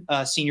Leonard,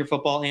 senior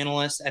football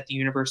analyst at the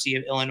University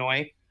of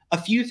Illinois.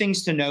 A few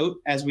things to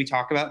note as we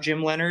talk about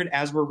Jim Leonard,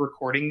 as we're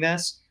recording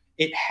this.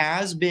 It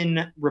has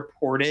been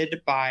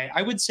reported by,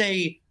 I would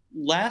say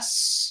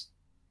less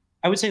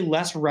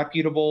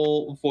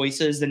reputable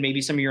voices than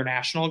maybe some of your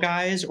national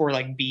guys or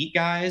like beat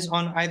guys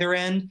on either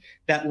end,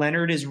 that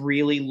Leonard is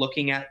really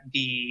looking at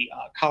the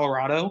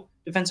Colorado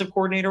defensive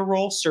coordinator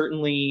role.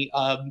 Certainly,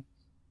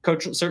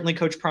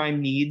 Coach Prime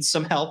needs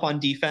some help on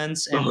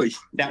defense, and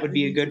that would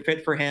be a good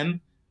fit for him.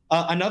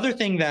 Another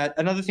thing that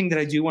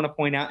I do want to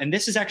point out, and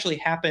this has actually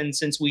happened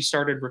since we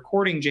started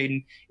recording,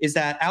 Jaden, is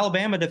that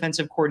Alabama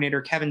defensive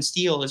coordinator Kevin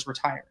Steele is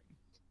retiring.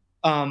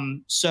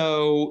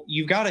 So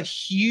you've got a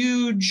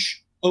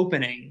huge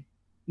opening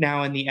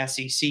now in the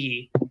SEC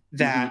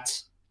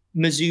that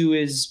Mizzou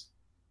is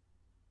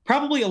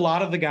probably, a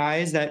lot of the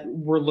guys that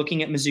were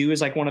looking at Mizzou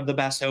as like one of the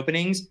best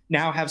openings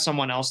now have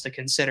someone else to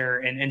consider.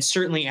 And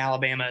certainly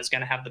Alabama is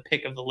going to have the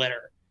pick of the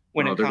litter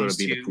when it comes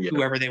to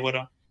whoever they would.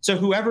 So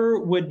whoever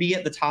would be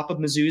at the top of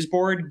Mizzou's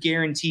board,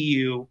 guarantee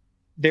you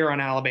they're on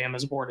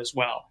Alabama's board as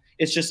well.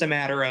 It's just a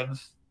matter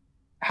of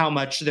how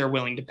much they're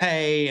willing to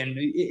pay.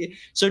 And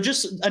so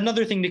just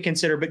another thing to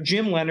consider. But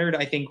Jim Leonard,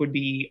 I think, would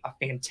be a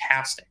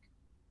fantastic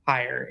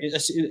hire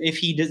if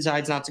he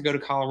decides not to go to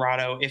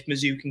Colorado, if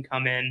Mizzou can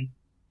come in,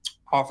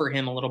 offer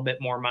him a little bit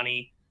more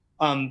money.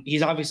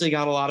 He's obviously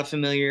got a lot of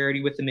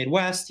familiarity with the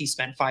Midwest. He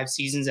spent 5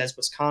 seasons as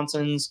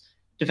Wisconsin's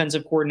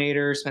defensive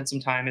coordinator, spent some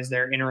time as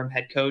their interim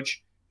head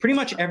coach. Pretty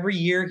much every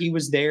year he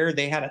was there,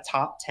 they had a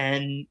top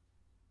 10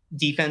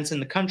 defense in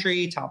the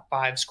country, top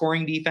 5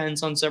 scoring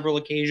defense on several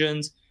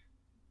occasions.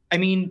 I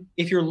mean,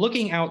 if you're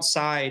looking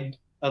outside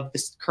of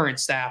this current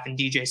staff and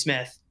DJ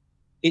Smith,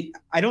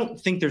 I don't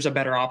think there's a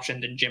better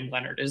option than Jim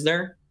Leonard, is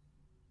there?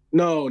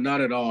 No,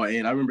 not at all.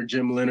 And I remember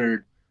Jim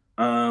Leonard,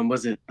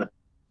 was it the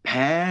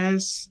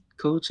past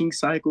coaching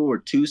cycle or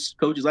 2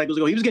 coaching cycles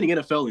ago? He was getting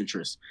NFL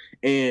interest.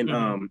 And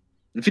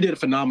he did a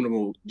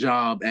phenomenal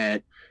job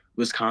at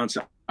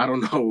Wisconsin. I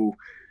don't know,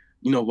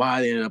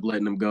 why they ended up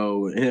letting him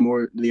go, him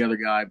or the other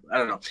guy. I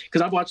don't know.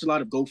 Because I've watched a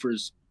lot of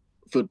Gophers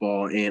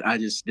football, and I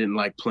just didn't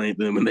like playing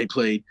them when they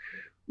played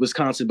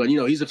Wisconsin. But,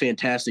 he's a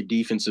fantastic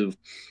defensive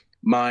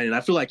mind, and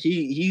I feel like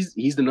he's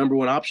the number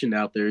one option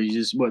out there. He's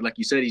just, like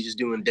you said, he's just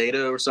doing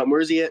data or something.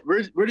 Where is he at?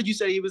 Where did you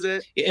say he was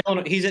at?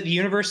 Illinois. He's at the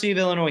University of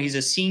Illinois. He's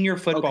a senior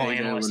football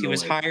analyst. He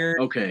was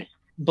hired. Okay.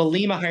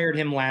 Belima hired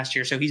him last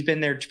year, so he's been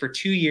there for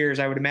 2 years.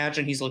 I would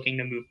imagine he's looking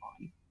to move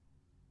on.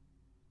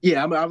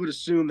 Yeah, I would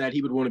assume that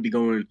he would want to be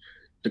going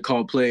to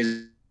call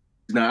plays.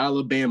 Now,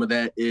 Alabama,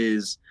 that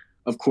is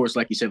of course,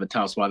 like you said, the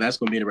top spot, that's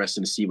going to be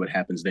interesting to see what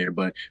happens there.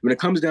 But when it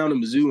comes down to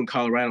Mizzou and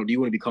Colorado, do you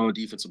want to be calling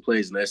defensive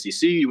plays in the SEC?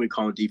 Do you want to be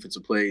calling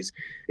defensive plays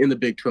in the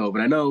Big 12?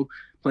 And I know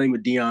playing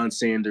with Deion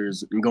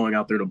Sanders and going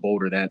out there to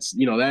Boulder, that's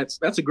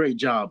a great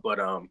job. But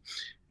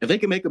if they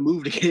can make a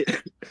move to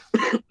get,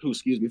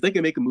 if they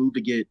can make a move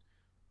to get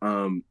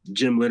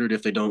Jim Leonard,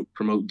 if they don't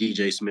promote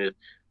DJ Smith,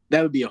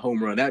 that would be a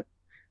home run.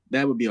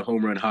 That would be a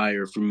home run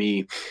hire for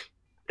me,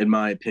 in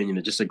my opinion.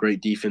 It's just a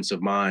great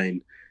defensive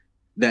mind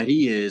that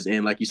he is.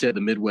 And like you said,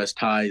 the Midwest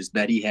ties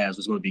that he has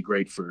was going to be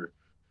great for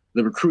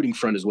the recruiting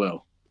front as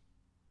well.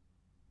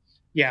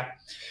 Yeah.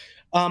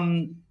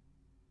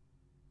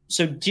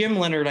 So Jim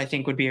Leonard, I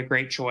think, would be a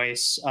great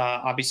choice.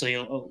 Obviously,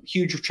 a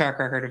huge track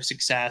record of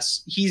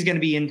success. He's going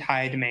to be in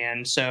high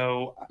demand.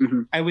 So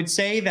I would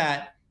say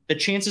that the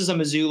chances of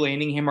Mizzou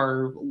landing him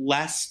are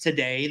less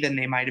today than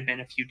they might have been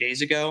a few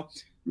days ago.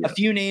 Yeah. A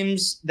few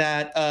names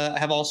that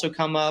have also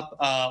come up.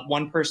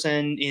 One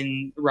person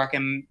in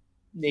Rackham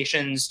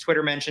Nation's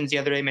Twitter mentions the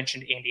other day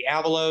mentioned Andy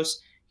Avalos.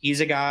 He's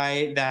a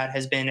guy that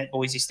has been at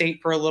Boise State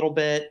for a little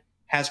bit,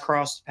 has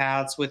crossed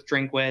paths with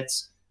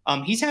Drinkwitz.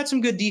 He's had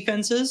some good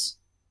defenses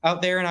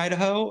out there in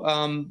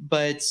Idaho,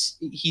 but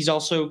he's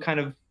also kind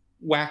of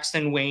waxed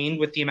and waned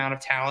with the amount of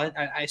talent.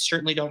 I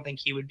certainly don't think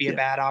he would be a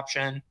bad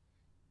option.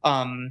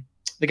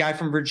 The guy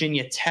from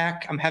Virginia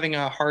Tech, I'm having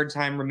a hard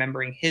time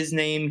remembering his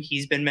name.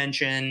 He's been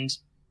mentioned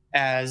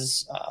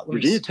as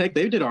Virginia Tech.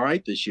 They did all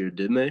right this year,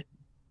 didn't they?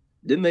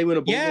 Didn't they win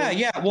a bowl game?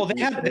 Yeah. Well, they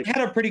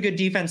had a pretty good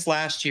defense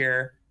last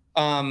year.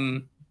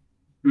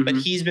 But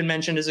he's been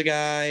mentioned as a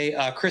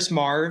guy. Chris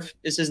Marv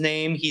is his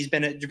name. He's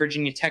been at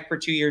Virginia Tech for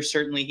 2 years.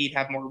 Certainly he'd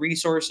have more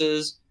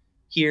resources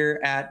here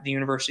at the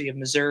University of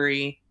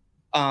Missouri.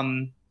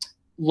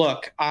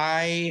 Look,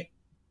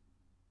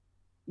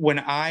 when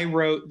I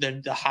wrote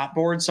the hot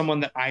board,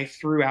 someone that I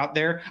threw it out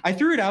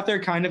there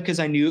kind of because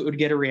I knew it would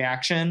get a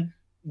reaction.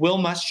 Will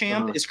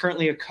Muschamp is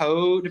currently a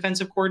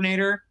co-defensive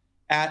coordinator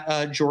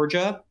at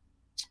Georgia.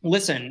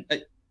 Listen,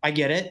 I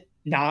get it.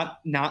 Not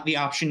the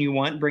option you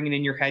want, bringing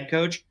in your head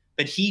coach,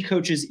 but he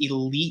coaches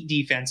elite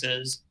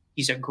defenses.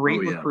 He's a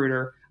great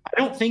recruiter. I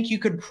don't think you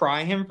could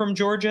pry him from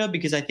Georgia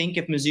because I think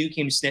if Mizzou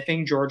came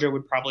sniffing, Georgia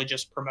would probably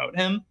just promote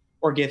him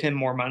or give him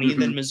more money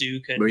than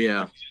Mizzou could.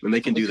 And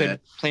they can do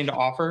that. Plan to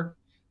offer.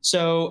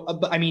 So,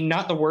 but I mean,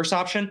 not the worst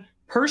option.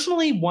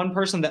 Personally, one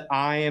person that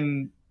I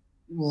am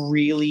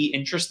really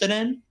interested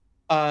in,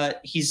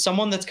 he's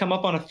someone that's come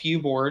up on a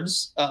few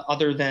boards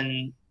other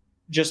than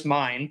just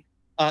mine,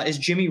 is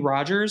Jimmy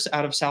Rogers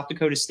out of South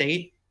Dakota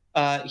State.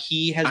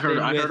 He has been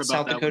with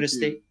South Dakota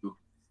State.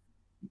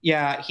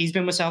 Yeah, he's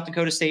been with South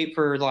Dakota State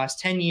for the last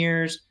 10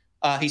 years.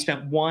 He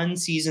spent one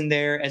season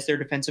there as their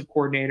defensive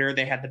coordinator.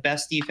 They had the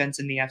best defense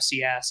in the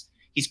FCS.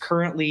 He's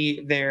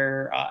currently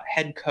their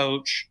head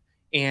coach.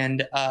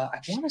 And I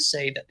want to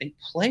say that they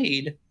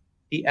played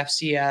the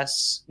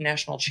FCS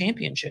national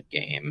championship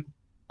game.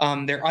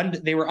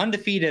 They were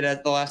undefeated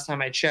at the last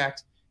time I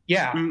checked.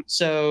 Yeah.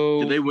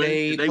 So they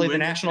played the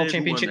national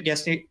championship.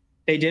 Yes,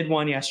 they did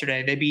one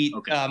yesterday. They beat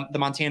the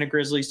Montana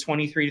Grizzlies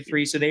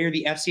 23-3. So they are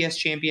the FCS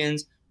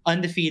champions,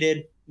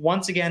 undefeated.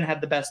 Once again,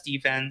 had the best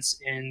defense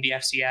in the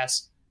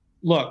FCS.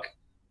 Look,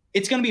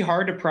 it's going to be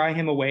hard to pry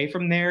him away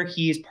from there.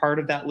 He is part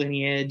of that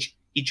lineage.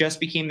 He just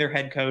became their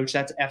head coach.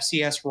 That's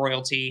FCS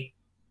royalty.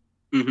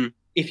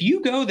 If you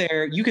go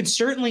there, you can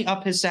certainly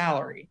up his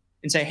salary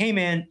and say, hey,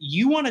 man,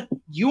 you want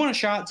a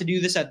shot to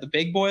do this at the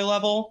big boy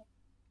level?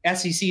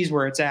 SEC is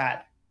where it's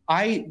at.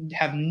 I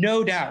have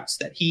no doubts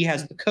that he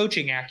has the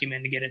coaching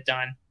acumen to get it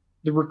done.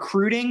 The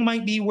recruiting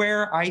might be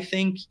where I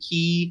think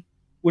he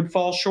would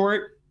fall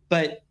short,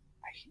 but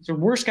the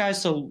worst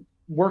guys to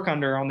work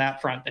under on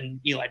that front than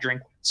Eli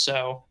Drinkwitz.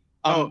 So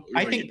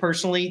I think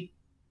personally,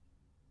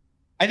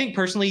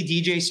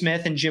 DJ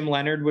Smith and Jim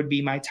Leonard would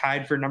be my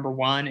tied for number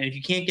one. And if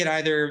you can't get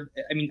either,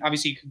 I mean,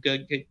 obviously you could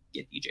get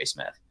DJ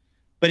Smith.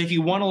 But if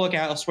you want to look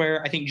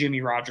elsewhere, I think Jimmy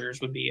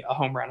Rogers would be a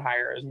home run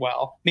hire as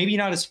well. Maybe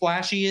not as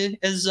flashy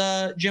as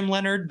Jim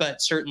Leonard,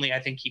 but certainly I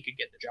think he could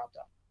get the job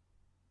done.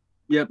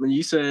 Yep, and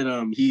you said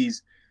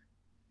he's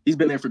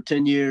been there for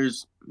 10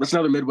 years. That's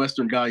another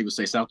Midwestern guy. You would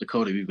say South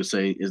Dakota. We would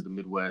say is the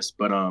Midwest.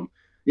 But I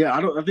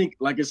think,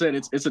 like I said,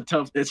 it's a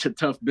tough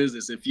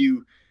business. If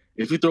you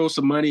throw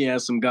some money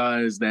at some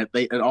guys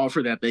an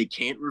offer that they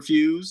can't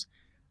refuse,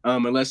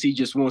 unless he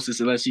just wants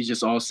this, unless he's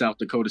just all South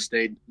Dakota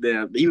State,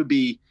 then it would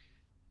be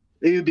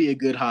a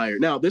good hire.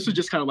 Now, this was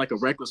just kind of like a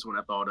reckless one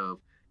I thought of,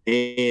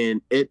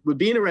 and it would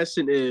be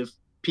interesting if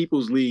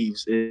Peoples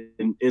leaves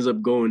and ends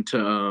up going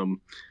to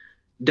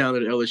down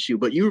at LSU.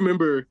 But you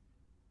remember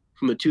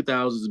from the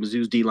 2000s,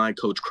 Mizzou's D-line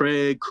coach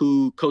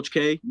Coach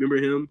K, remember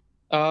him?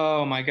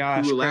 Oh my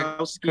gosh,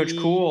 Coach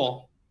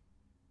Cool.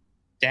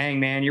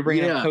 Dang, man, you're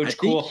bringing up Coach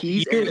Cool.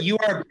 You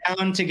are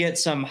bound to get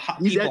some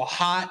people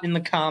hot in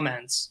the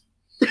comments.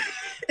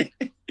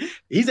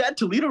 He's at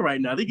Toledo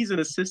right now. I think he's an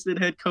assistant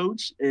head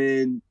coach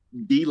in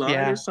D-line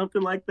or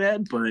something like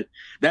that. But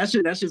that's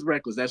just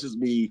reckless. That's just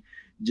me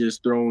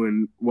just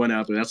throwing one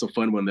out there. That's a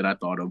fun one that I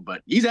thought of.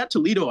 But he's at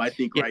Toledo, I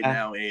think, right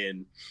now.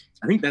 And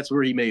I think that's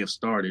where he may have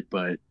started.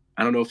 But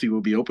I don't know if he will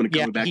be open to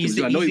coming back to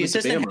Mizzou. I know he was the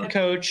assistant head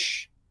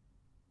coach.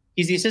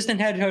 He's the assistant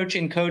head coach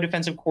and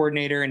co-defensive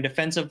coordinator and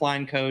defensive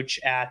line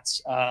coach at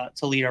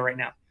Toledo right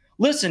now.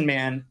 Listen,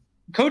 man,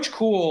 Coach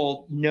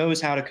Cool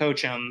knows how to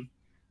coach him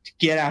to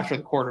get after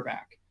the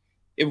quarterback.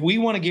 If we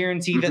want to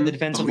guarantee that the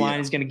defensive line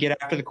is going to get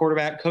after the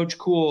quarterback, Coach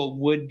Cool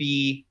would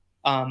be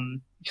the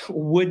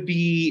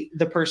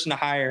person to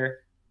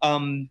hire.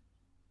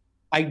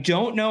 I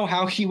don't know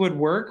how he would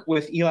work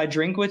with Eli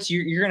Drinkwitz.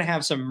 You're going to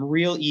have some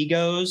real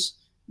egos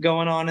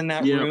going on in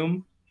that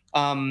room.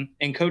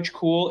 And Coach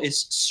Cool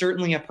is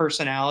certainly a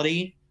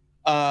personality.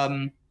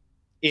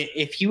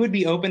 If he would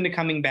be open to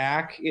coming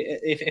back,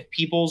 if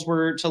Peoples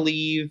were to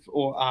leave,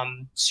 or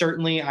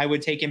certainly I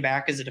would take him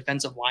back as a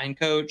defensive line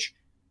coach,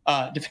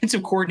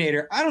 defensive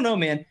coordinator. I don't know,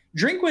 man.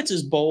 Drinkwitz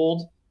is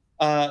bold.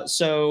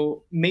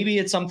 So maybe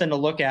it's something to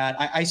look at.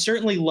 I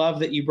certainly love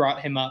that you brought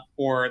him up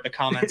for the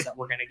comments that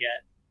we're going to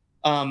get.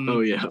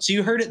 So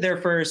you heard it there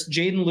first.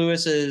 Jaden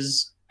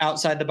Lewis's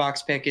outside the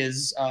box pick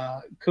is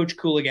Coach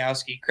Craig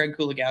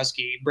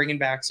Kuligowski, bringing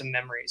back some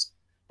memories.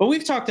 But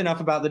we've talked enough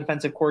about the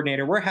defensive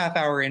coordinator. We're half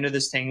hour into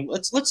this thing.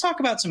 Let's talk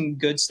about some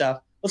good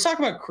stuff. Let's talk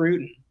about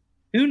Cruton.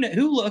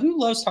 Who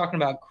loves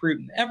talking about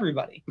Cruton?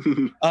 Everybody.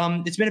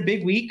 It's been a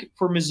big week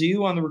for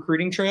Mizzou on the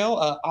recruiting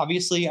trail.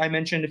 Obviously, I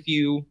mentioned a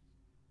few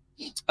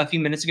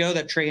minutes ago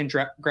that Trey and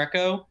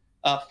Greco,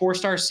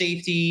 4-star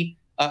safety,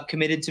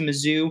 committed to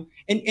Mizzou.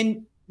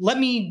 And let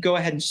me go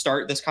ahead and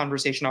start this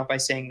conversation off by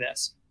saying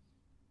this.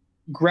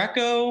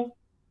 Greco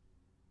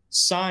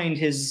signed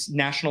his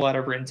national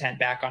letter of intent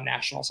back on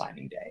National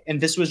Signing Day.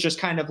 And this was just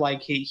kind of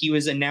like he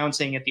was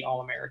announcing at the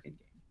All-American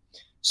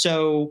game.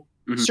 So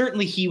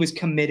certainly he was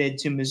committed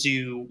to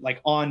Mizzou, like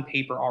on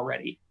paper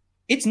already.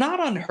 It's not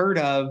unheard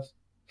of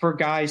for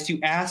guys to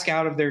ask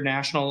out of their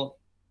national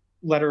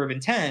letter of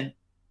intent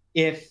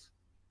if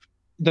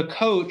the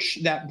coach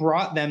that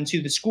brought them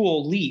to the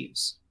school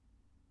leaves.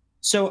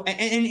 So,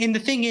 and the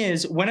thing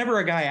is, whenever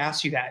a guy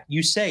asks you that,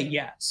 you say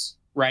yes,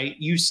 right?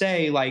 You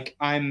say, like,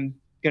 I'm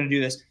going to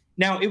do this.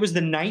 Now, it was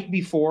the night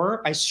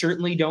before. I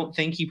certainly don't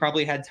think he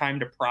probably had time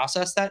to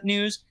process that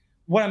news.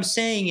 What I'm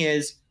saying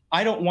is,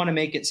 I don't want to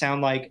make it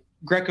sound like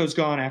Greco's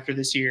gone after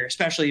this year,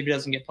 especially if he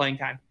doesn't get playing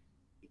time.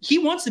 He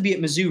wants to be at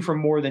Mizzou for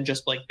more than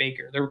just Blake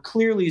Baker. There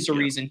clearly is a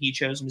reason he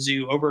chose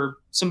Mizzou over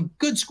some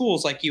good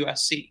schools like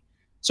USC.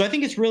 So I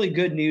think it's really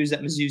good news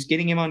that Mizzou's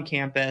getting him on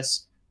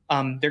campus.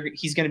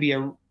 He's going to be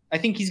I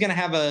think he's going to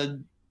have a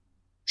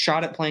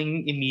shot at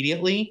playing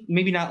immediately.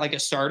 Maybe not like a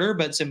starter,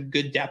 but some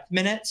good depth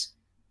minutes.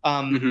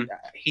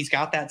 He's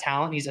got that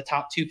talent. He's a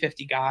top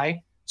 250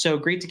 guy. So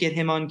great to get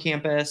him on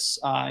campus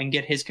and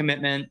get his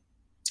commitment.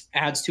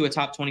 Adds to a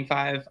top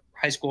 25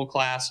 high school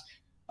class.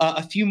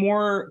 A few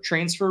more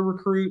transfer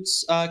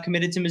recruits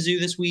committed to Mizzou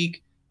this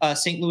week.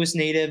 St. Louis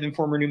native and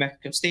former New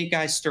Mexico State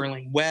guy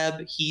Sterling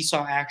Webb. He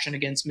saw action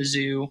against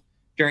Mizzou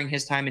during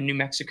his time in New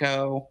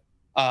Mexico.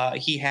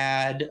 He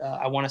had,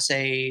 I want to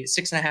say,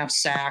 6.5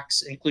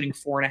 sacks, including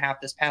 4.5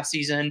 this past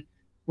season.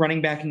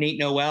 Running back Nate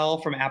Noel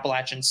from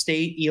Appalachian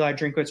State. Eli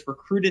Drinkwitz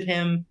recruited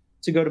him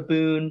to go to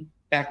Boone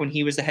back when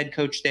he was the head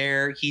coach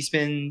there.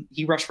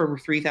 He rushed for over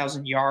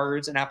 3,000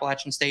 yards in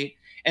Appalachian State.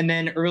 And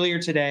then earlier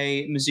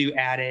today, Mizzou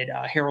added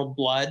Harold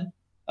Blood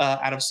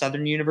out of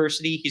Southern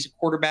University. He's a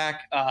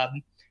quarterback.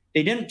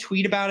 They didn't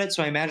tweet about it,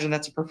 so I imagine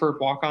that's a preferred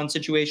walk-on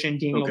situation.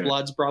 Daniel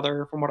Blood's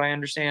brother, from what I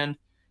understand.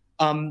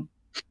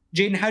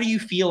 Jaden, how do you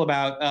feel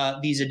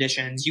about these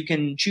additions? You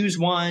can choose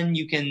one.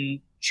 You can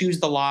choose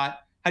the lot.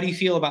 How do you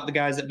feel about the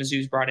guys that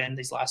Mizzou's brought in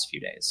these last few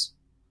days?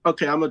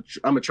 Okay, I'm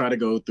gonna try to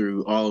go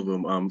through all of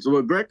them. So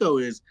what Greco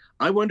is,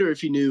 I wonder if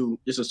he knew,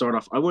 just to start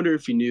off, I wonder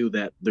if he knew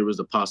that there was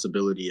a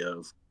possibility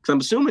of, because I'm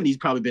assuming he's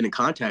probably been in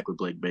contact with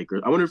Blake Baker.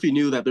 I wonder if he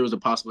knew that there was a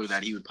possibility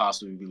that he would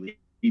possibly be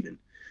leaving.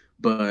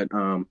 But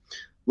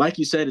like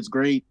you said, it's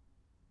great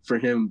for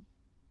him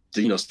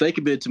to, stay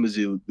committed to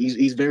Mizzou.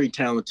 He's very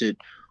talented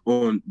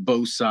on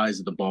both sides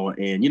of the ball.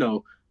 And,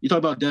 you talk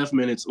about depth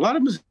minutes. A lot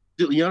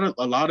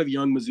of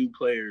young Mizzou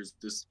players,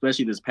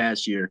 especially this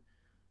past year,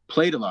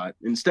 played a lot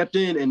and stepped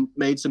in and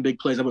made some big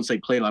plays. I wouldn't say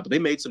played a lot, but they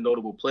made some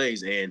notable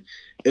plays. And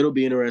it'll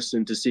be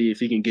interesting to see if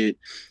he can get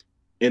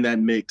in that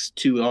mix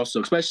too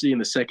also, especially in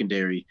the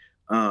secondary.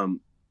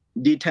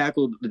 D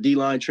tackle, the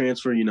D-line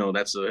transfer,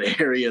 that's an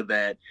area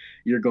that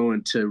you're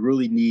going to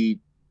really need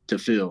to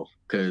fill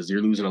because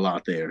you're losing a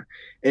lot there.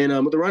 And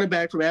with the running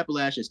back from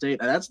Appalachian State,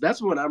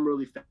 that's what I'm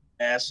really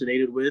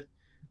fascinated with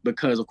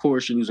because, of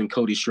course, you're losing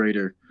Cody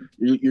Schrader.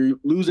 You're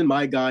losing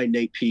my guy,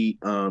 Nate Pete.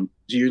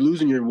 So you're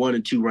losing your 1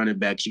 and 2 running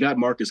backs. You got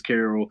Marcus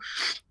Carroll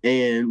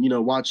and,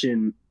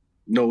 watching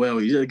Noel.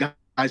 The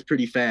guy's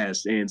pretty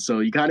fast. And so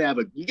you got to have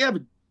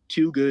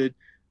two good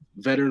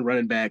veteran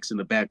running backs in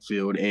the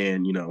backfield.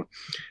 And,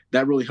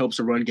 that really helps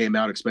the run game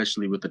out,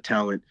 especially with the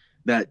talent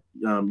that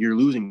you're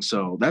losing.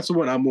 So that's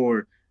what I'm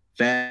more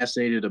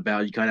fascinated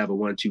about. You kind of have a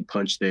 1-2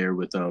 punch there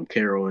with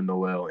Carroll and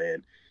Noel.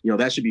 And,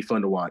 that should be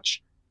fun to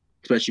watch,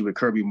 especially with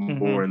Kirby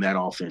Moore in that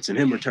offense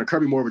and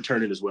Kirby Moore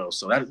returning as well.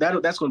 So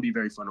that's going to be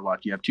very fun to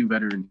watch. You have two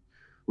veteran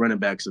running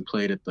backs that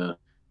played at the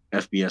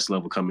FBS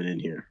level coming in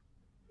here.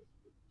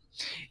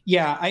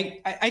 Yeah,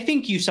 I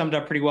think you summed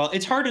up pretty well.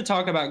 It's hard to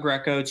talk about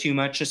Greco too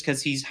much just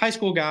because he's a high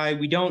school guy.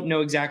 We don't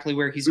know exactly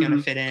where he's going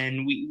to fit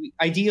in.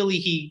 Ideally,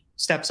 he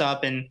steps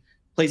up and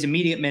plays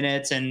immediate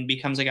minutes and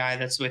becomes a guy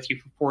that's with you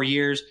for 4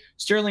 years.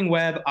 Sterling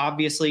Webb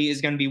obviously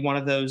is going to be one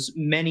of those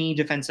many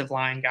defensive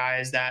line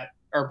guys that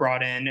are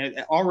brought in.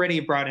 Already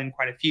brought in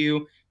quite a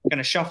few. Going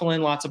to shuffle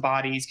in lots of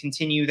bodies.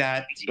 Continue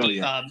that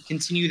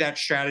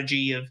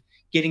strategy of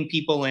getting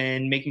people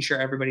in, making sure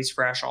everybody's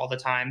fresh all the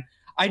time.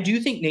 I do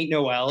think Nate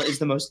Noel is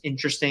the most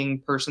interesting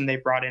person they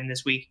brought in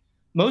this week,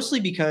 mostly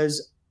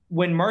because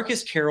when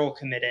Marcus Carroll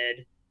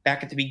committed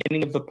back at the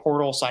beginning of the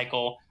portal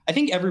cycle, I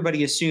think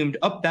everybody assumed,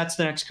 that's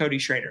the next Cody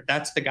Schrader.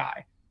 That's the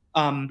guy.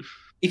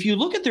 If you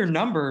look at their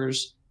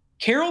numbers,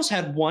 Carroll's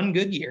had one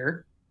good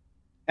year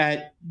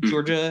at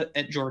Georgia,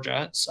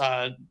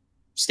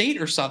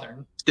 State or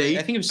Southern? State.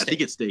 I think it was State. I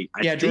think it's State.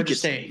 Georgia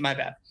State. My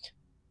bad.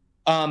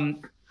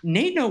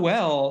 Nate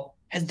Noel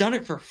has done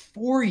it for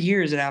 4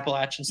 years at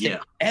Appalachian State. Yeah.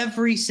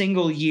 Every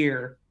single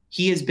year,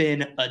 he has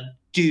been a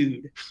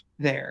dude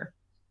there.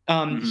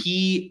 I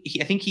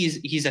think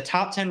he's a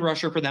top 10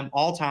 rusher for them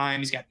all time.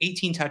 He's got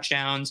 18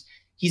 touchdowns.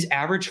 He's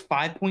averaged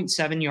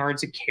 5.7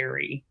 yards a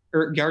carry,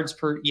 or yards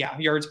per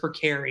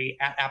carry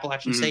at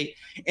Appalachian State.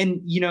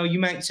 And you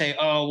might say,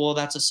 oh, well,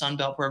 that's a Sun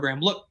Belt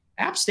program. Look,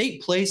 App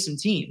State plays some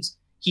teams.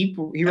 He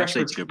rushed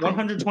for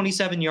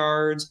 127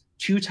 yards,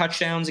 2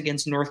 touchdowns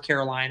against North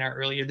Carolina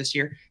earlier this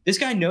year. This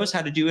guy knows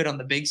how to do it on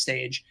the big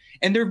stage,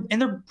 and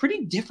they're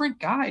pretty different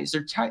guys.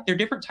 They're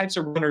different types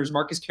of runners.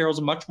 Marcus Carroll's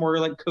much more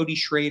like Cody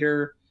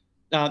Schrader.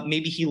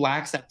 Maybe he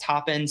lacks that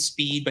top end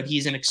speed, but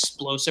he's an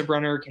explosive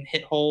runner, can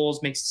hit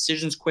holes, makes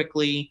decisions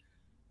quickly.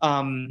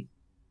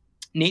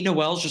 Nate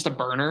Noel's just a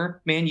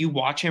burner, man. You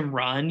watch him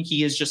run,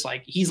 he's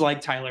like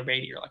Tyler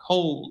Beatty. You're like,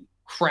 holy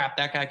crap,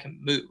 that guy can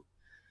move.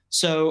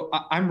 So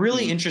I'm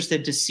really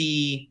interested to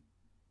see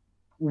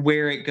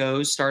where it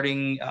goes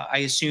starting, I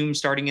assume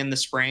starting in the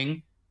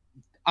spring.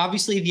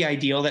 Obviously, the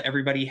ideal that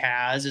everybody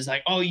has is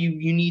like, oh,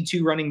 you need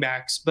 2 running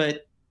backs.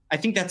 But I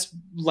think that's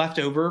left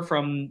over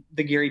from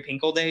the Gary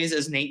Pinkel days,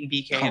 as Nate and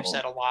BK have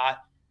said a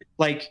lot.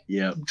 Like,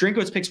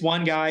 Drinkwitz picks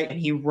one guy and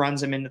he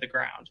runs him into the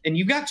ground. And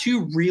you've got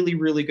 2 really,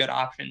 really good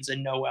options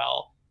in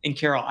Noel and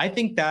Carroll. I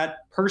think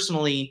that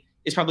personally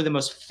is probably the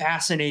most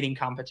fascinating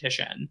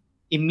competition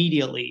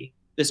immediately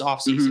this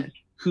offseason.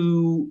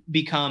 Who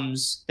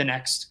becomes the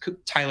next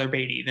Tyler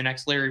Beatty, the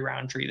next Larry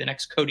Roundtree, the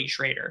next Cody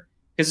Schrader?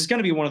 Because it's going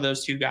to be one of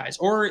those 2 guys.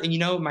 Or,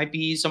 it might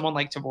be someone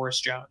like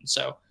Tavoris Jones.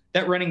 So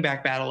that running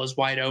back battle is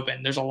wide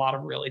open. There's a lot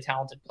of really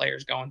talented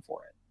players going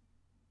for it.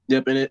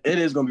 Yep, and it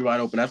is going to be wide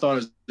open. I thought it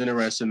was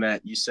interesting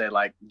that you said,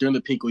 like, during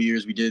the Pinkel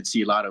years, we did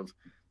see a lot of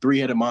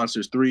 3-headed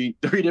monsters, three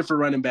different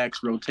running backs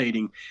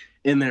rotating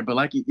in there. But,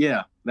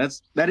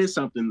 that is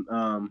something.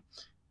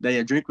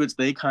 Drinkwitz,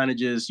 they kind of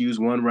just use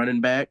one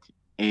running back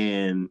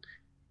and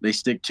they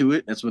stick to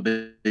it. That's what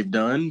they've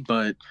done.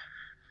 But,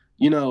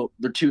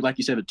 they're 2, like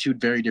you said, they're 2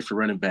 very different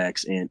running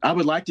backs. And I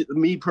would like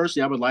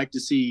to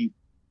see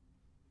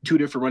 2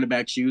 different running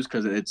backs used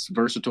because it's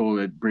versatile.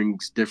 It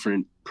brings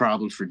different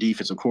problems for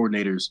defensive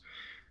coordinators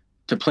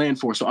to plan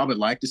for. So I would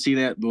like to see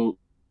that.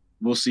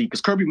 We'll see. Because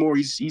Kirby Moore,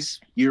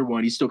 he's year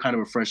 1. He's still kind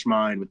of a fresh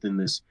mind within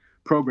this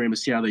program to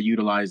see how they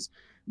utilize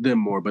them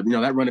more. But,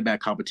 that running back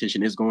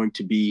competition is going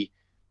to be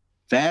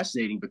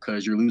fascinating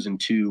because you're losing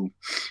 2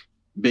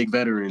 big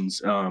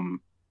veterans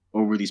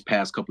over these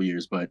past couple of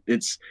years. But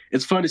it's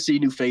fun to see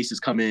new faces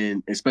come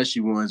in,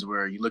 especially ones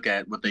where you look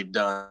at what they've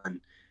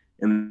done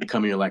and they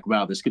come in, you're like,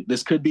 wow, this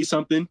could be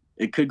something.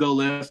 It could go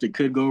left, it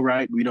could go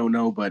right. We don't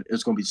know, but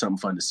it's going to be something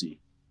fun to see.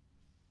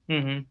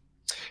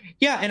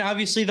 Yeah, and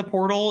obviously the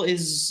portal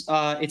is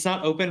it's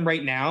not open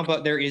right now,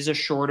 but there is a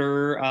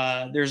shorter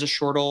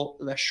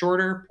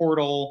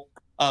portal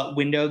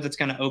window that's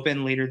going to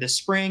open later this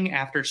spring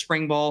after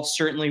spring ball.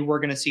 Certainly, we're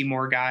going to see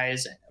more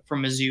guys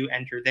from Mizzou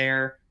enter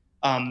there.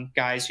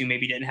 Guys who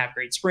maybe didn't have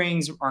great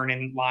springs aren't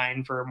in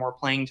line for more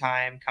playing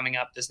time coming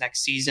up this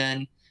next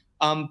season.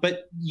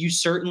 But you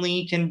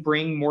certainly can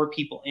bring more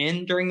people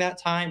in during that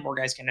time. More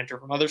guys can enter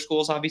from other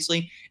schools,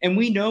 obviously. And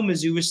we know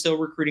Mizzou is still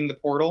recruiting the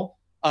portal.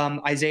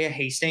 Isaiah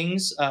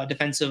Hastings,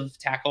 defensive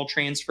tackle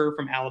transfer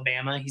from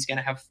Alabama. He's going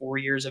to have 4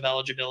 years of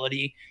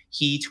eligibility.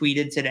 He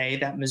tweeted today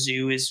that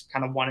Mizzou is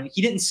kind of one.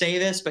 He didn't say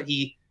this, but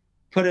he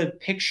put a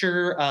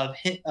picture of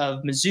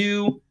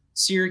Mizzou,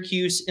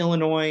 Syracuse,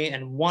 Illinois,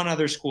 and one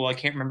other school. I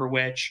can't remember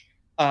which.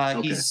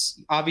 He's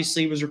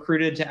obviously was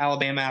recruited to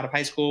Alabama out of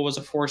high school, was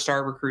a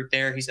 4-star recruit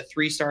there. He's a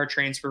 3-star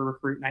transfer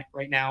recruit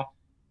right now.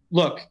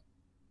 Look,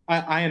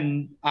 I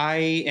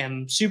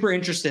am super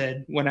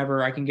interested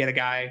whenever I can get a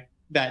guy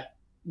that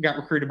got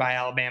recruited by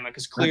Alabama,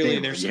 because clearly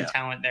there's some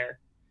talent there.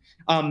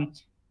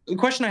 The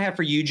question I have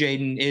for you,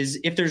 Jaden, is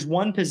if there's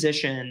one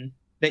position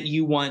that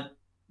you want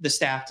the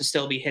staff to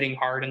still be hitting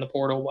hard in the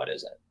portal, what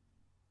is it?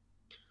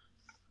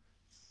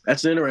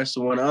 That's an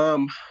interesting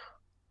one.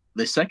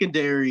 The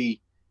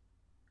secondary,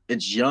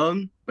 it's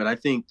young, but I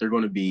think they're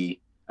going to be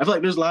 – I feel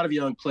like there's a lot of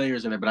young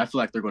players in it, but I feel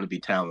like they're going to be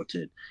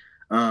talented.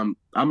 I'm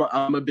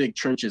a big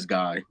trenches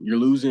guy. You're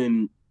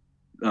losing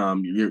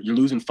You're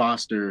losing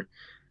Foster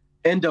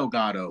and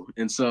Delgado.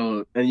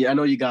 I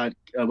know you got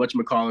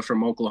whatchamacallit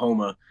from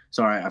Oklahoma.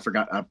 Sorry, I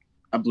forgot. I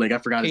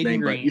forgot his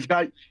name, Green. But you've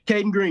got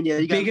Caden Green. Yeah,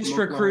 you got biggest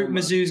recruit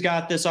Mizzou's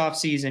got this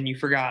offseason. You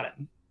forgot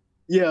him.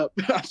 Yeah,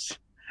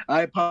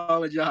 I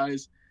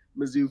apologize,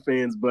 Mizzou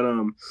fans, but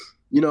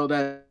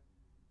that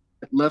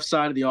left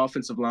side of the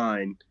offensive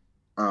line,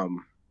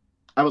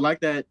 I would like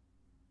that,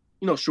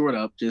 short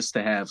up just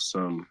to have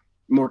some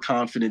more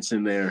confidence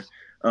in there.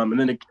 And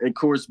then, of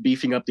course,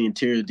 beefing up the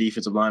interior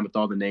defensive line with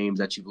all the names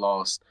that you've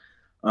lost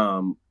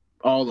all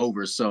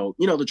over. So,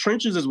 the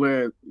trenches is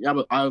where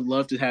I would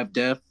love to have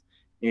depth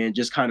and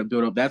just kind of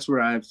build up. That's where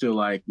I feel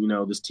like,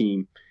 this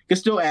team can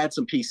still add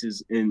some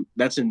pieces, and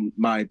that's in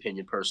my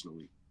opinion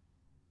personally.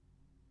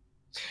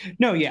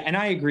 No, yeah, and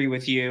I agree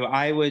with you.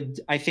 I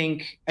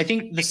think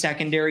the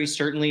secondary,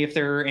 certainly, if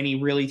there are any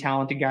really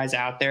talented guys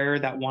out there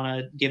that want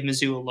to give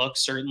Mizzou a look,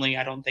 certainly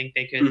I don't think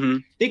they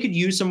could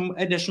use some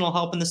additional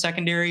help in the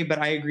secondary, but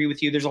I agree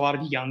with you. There's a lot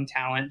of young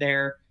talent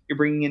there. You're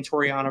bringing in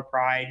Toriano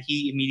Pride.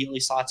 He immediately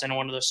slots into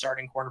one of those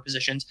starting corner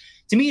positions.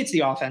 To me, it's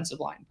the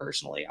offensive line,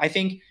 personally. I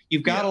think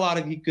you've got a lot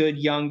of good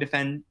young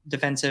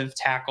defensive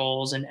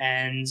tackles and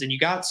ends, and you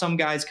got some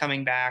guys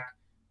coming back.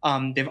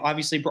 They've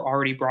obviously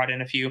already brought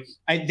in a few.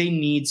 They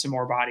need some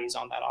more bodies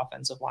on that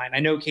offensive line.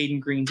 I know Caden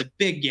Green's a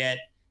big get.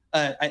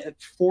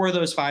 4 of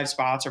those 5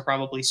 spots are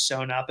probably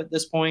sewn up at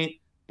this point,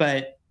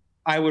 but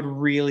I would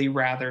really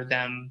rather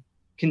them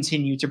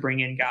continue to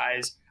bring in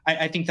guys.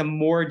 I think the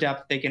more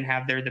depth they can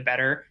have there, the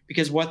better,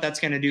 because what that's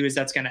going to do is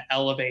that's going to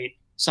elevate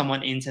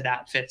someone into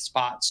that 5th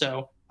spot.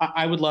 So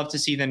I would love to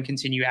see them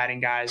continue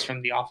adding guys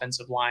from the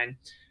offensive line.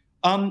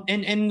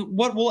 And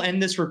what we'll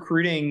end this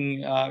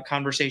recruiting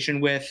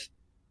conversation with,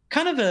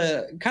 kind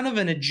of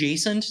an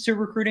adjacent to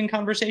recruiting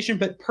conversation,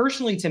 but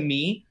personally to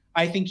me,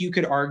 I think you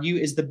could argue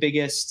is the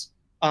biggest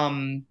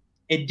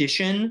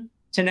addition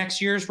to next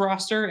year's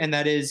roster, and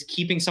that is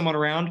keeping someone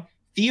around.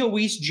 Theo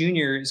Weiss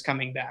Jr. is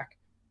coming back.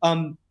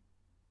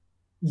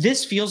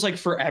 This feels like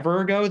forever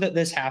ago that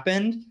this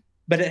happened,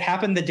 but it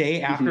happened the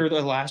day after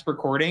the last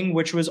recording,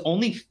 which was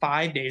only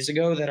 5 days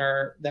ago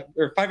or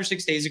 5 or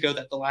 6 days ago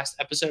that the last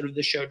episode of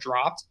the show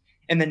dropped.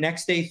 And the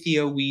next day,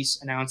 Theo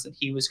Weiss announced that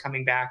he was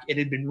coming back. It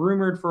had been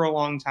rumored for a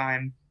long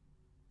time.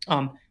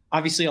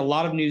 Obviously, a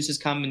lot of news has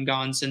come and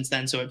gone since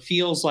then, so it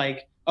feels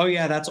like, oh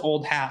yeah, that's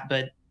old hat.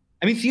 But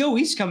I mean, Theo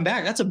Weiss come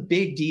back. That's a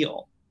big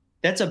deal.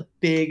 That's a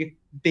big,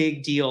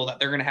 big deal that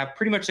they're going to have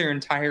pretty much their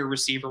entire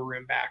receiver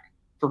room back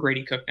for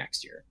Brady Cook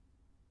next year.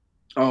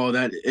 Oh,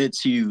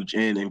 it's huge.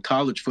 And in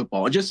college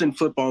football, just in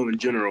football in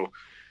general,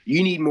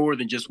 you need more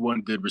than just one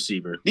good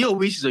receiver. Theo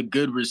Weiss is a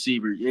good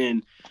receiver,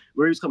 and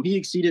where he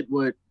exceeded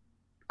what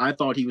I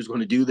thought he was going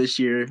to do this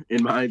year,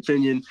 in my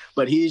opinion.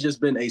 But he's just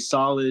been a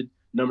solid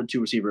number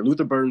 2 receiver.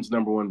 Luther Burden's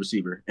number 1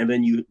 receiver, and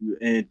then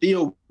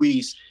Theo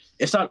Weiss.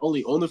 It's not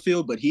only on the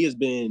field, but he has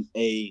been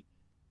a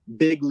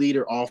big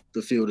leader off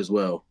the field as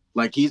well.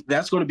 Like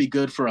that's going to be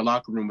good for a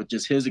locker room with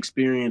just his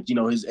experience,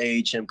 his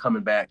age, him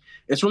coming back.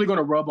 It's really going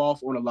to rub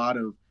off on a lot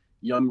of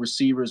young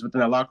receivers within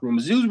that locker room.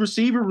 Mizzou's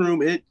receiver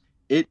room, it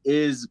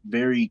is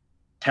very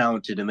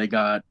talented, and they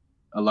got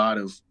a lot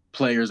of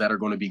players that are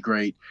going to be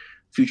great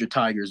future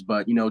Tigers.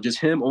 But, just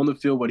him on the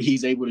field, what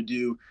he's able to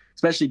do,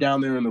 especially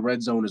down there in the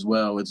red zone as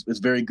well, it's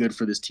very good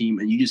for this team.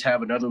 And you just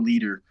have another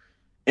leader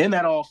in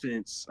that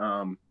offense,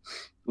 along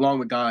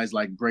with guys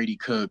like Brady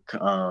Cook,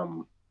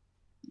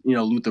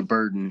 Luther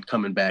Burden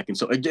coming back. And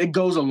so it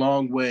goes a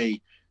long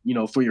way,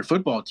 for your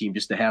football team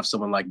just to have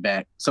someone like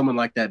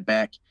that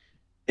back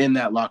in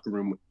that locker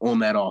room on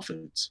that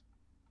offense.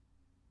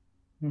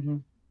 Mm-hmm.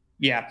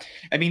 Yeah.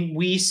 I mean,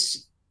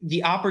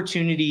 the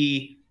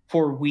opportunity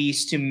for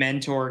Weiss to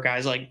mentor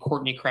guys like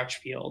Courtney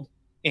Crutchfield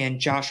and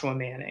Joshua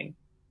Manning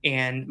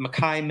and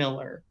Mekhi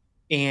Miller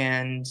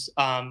and James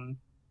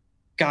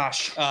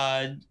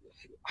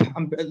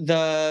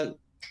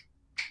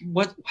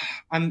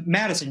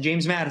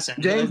Madison.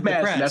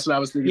 That's what I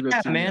was thinking.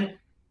 Yeah, man.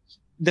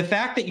 The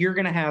fact that you're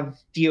going to have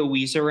Theo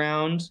Weiss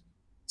around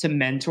to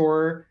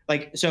mentor,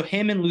 so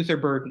him and Luther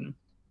Burden,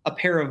 a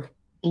pair of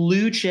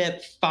blue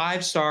chip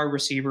 5-star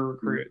receiver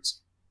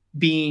recruits,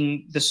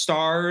 being the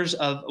stars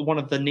of one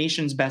of the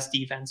nation's best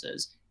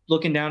defenses,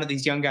 looking down at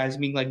these young guys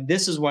and being like,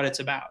 this is what it's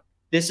about.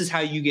 This is how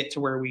you get to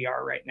where we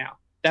are right now.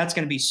 That's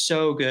going to be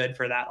so good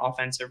for that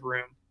offensive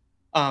room.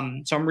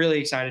 So I'm really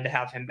excited to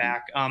have him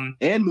back. And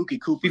Mookie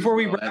Cooper. Before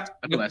we I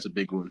think that's a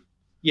big one.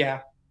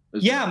 Yeah.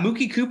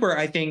 Mookie Cooper,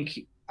 I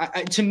think,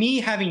 to me,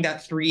 having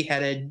that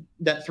three-headed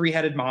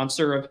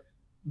monster of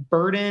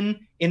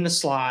Burden in the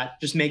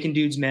slot, just making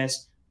dudes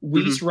miss,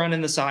 Weiss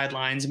running the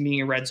sidelines and being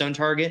a red zone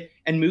target,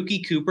 and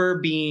Mookie Cooper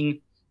being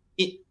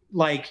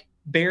like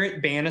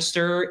Barrett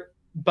Bannister,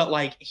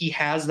 but he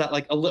has that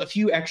a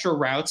few extra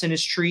routes in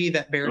his tree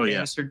that Barrett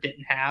Bannister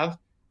didn't have.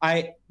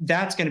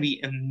 That's going to be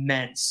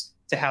immense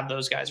to have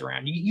those guys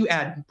around. You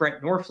add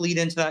Brett Norfleet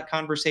into that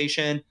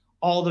conversation,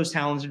 all those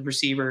talented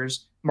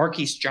receivers.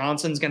 Marquise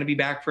Johnson's going to be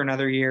back for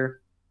another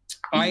year.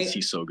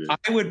 He's so good.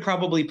 I would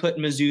probably put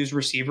Mizzou's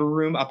receiver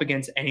room up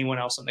against anyone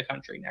else in the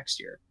country next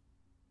year.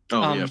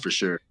 Oh, yeah, for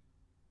sure.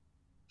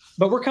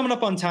 But we're coming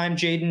up on time,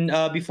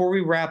 Jaden. Before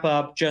we wrap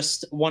up,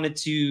 just wanted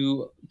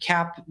to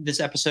cap this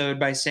episode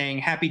by saying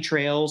happy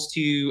trails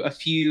to a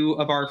few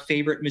of our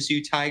favorite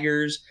Mizzou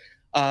Tigers.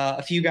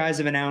 A few guys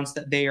have announced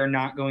that they are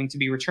not going to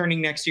be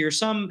returning next year.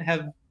 Some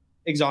have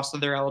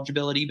exhausted their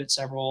eligibility, but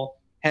several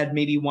had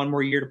maybe one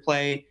more year to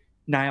play.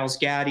 Niles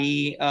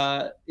Gaddy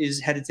is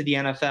headed to the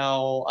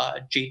NFL.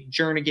 Jaden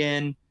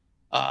Jernigan,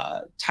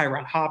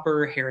 Tyron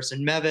Hopper,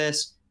 Harrison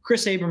Mevis,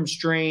 Chris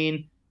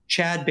Abrams-Drain,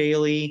 Chad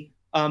Bailey.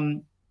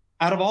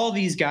 Out of all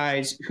these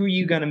guys, who are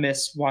you going to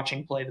miss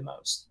watching play the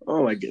most?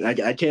 Oh,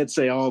 I can't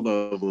say all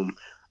of them.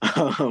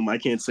 I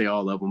can't say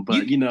all of them,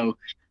 but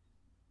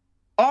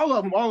all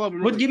of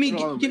them. What? Give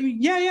me.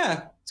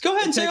 Yeah. Let's go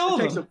ahead and say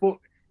all of them.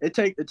 It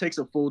takes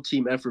a full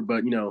team effort,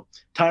 but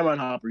Tyron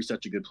Hopper is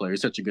such a good player.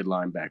 He's such a good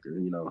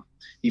linebacker.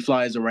 He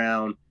flies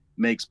around,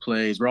 makes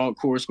plays. We're all, of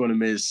course, going to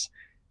miss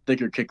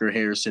thicker kicker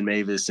Harrison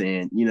Mavis,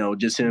 and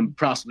just him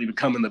possibly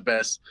becoming the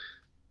best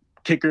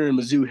kicker in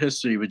Mizzou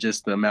history with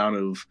just the amount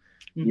of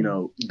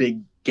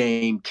big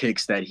game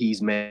kicks that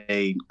he's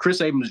made. Chris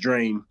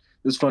Abrams-Drain,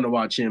 it was fun to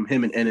watch him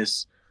and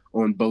Ennis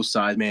on both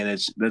sides. Man,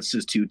 that's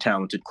just two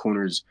talented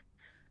corners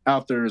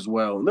out there as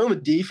well. And then on the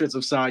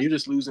defensive side, you're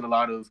just losing a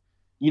lot of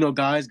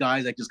guys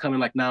that just come in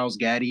like Niles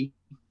Gaddy,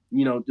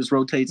 just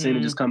rotates in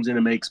and just comes in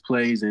and makes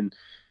plays and,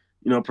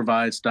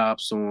 provides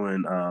stops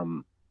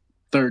on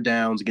third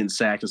downs, against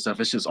sacks and stuff.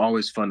 It's just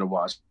always fun to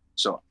watch.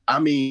 So, I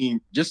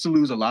mean, just to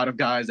lose a lot of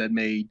guys that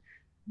made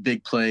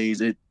big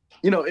plays,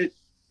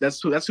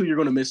 that's who you're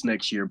going to miss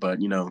next year. But,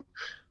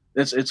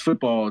 it's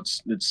football.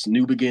 It's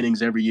new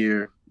beginnings every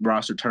year,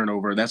 roster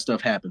turnover. That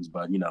stuff happens.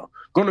 But,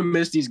 going to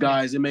miss these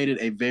guys. It made it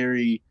a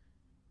very,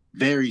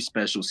 very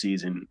special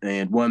season,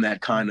 and one that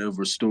kind of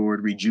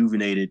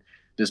rejuvenated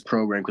this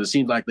program, because it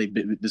seems like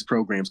this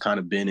program's kind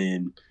of been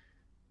in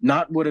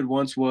not what it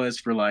once was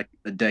for like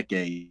a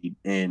decade.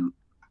 And,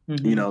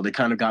 they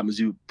kind of got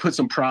Mizzou, put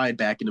some pride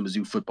back into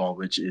Mizzou football,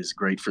 which is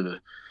great for the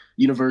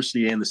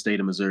university and the state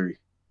of Missouri.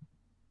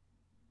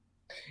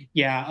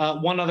 Yeah.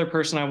 One other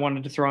person I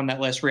wanted to throw on that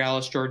list,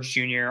 Realis George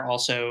Jr.,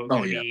 also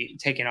going to be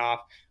taken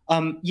off.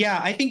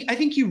 I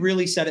think you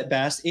really said it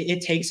best. It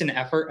takes an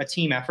effort, a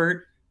team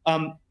effort.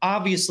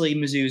 Obviously,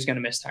 Mizzou is going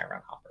to miss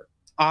Tyron Hopper.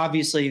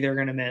 Obviously, they're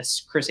going to miss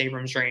Chris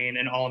Abrams-Drain,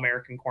 an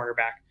All-American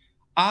cornerback.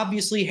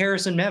 Obviously,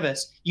 Harrison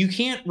Mevis. You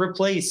can't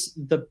replace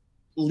the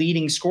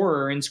leading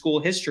scorer in school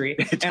history.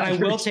 And I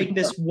will take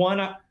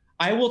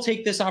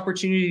this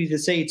opportunity to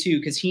say, too,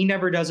 because he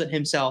never does it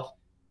himself.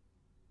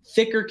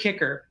 Thicker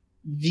kicker.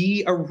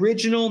 The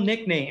original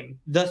nickname,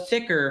 the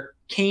Thicker,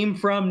 came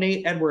from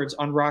Nate Edwards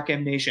on Rock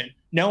M Nation.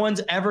 No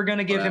one's ever going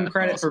to give him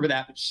credit for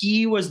that.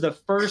 He was the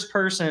first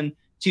person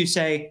to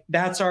say,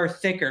 that's our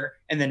Thicker.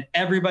 And then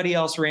everybody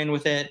else ran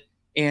with it.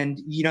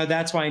 And,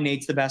 that's why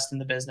Nate's the best in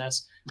the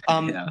business.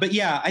 But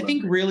yeah, I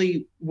think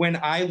really when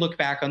I look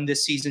back on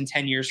this season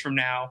 10 years from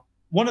now,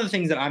 one of the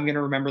things that I'm going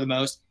to remember the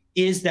most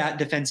is that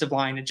defensive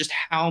line and just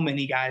how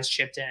many guys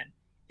chipped in.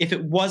 If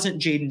it wasn't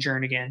Jaden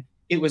Jernigan,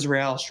 it was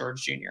Realis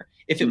George Jr.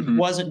 If it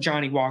wasn't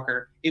Johnny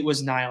Walker, it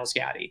was Niles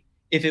Gaddy.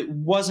 If it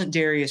wasn't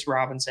Darius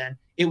Robinson,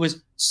 it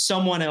was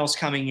someone else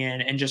coming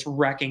in and just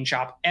wrecking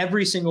shop.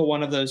 Every single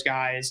one of those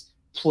guys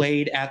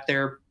played at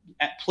their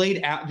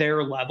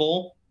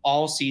level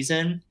all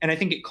season. And I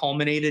think it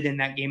culminated in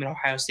that game at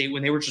Ohio State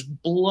when they were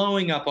just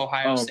blowing up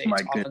Ohio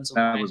State's offensive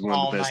line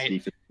all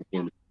night.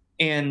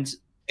 And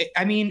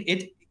I mean,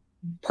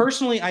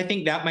 personally, I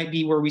think that might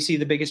be where we see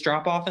the biggest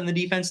drop off in the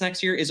defense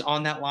next year is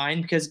on that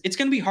line, because it's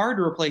going to be hard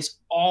to replace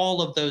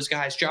all of those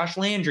guys. Josh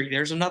Landry,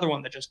 there's another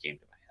one that just came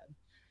to my head.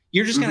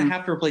 You're just going to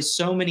have to replace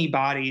so many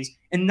bodies,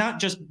 and not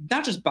just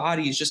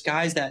bodies, just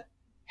guys that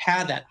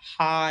had that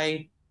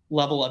high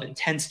level of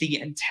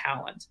intensity and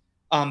talent.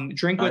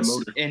 Drinkwitz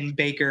and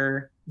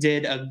Baker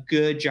did a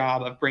good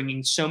job of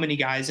bringing so many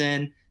guys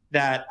in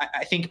that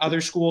I think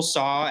other schools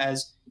saw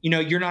as,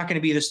 you're not going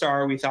to be the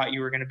star we thought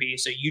you were going to be.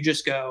 So you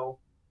just go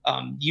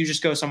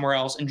somewhere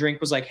else. And Drink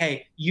was like,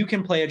 hey, you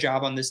can play a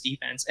job on this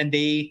defense. And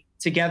they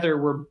together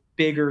were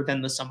bigger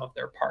than the sum of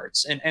their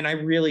parts. And I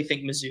really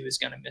think Mizzou is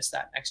going to miss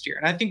that next year.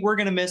 And I think we're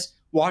going to miss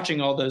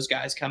watching all those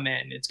guys come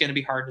in. It's going to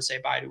be hard to say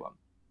bye to them.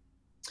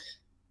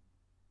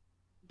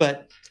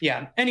 But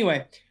yeah,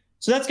 anyway,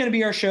 so that's going to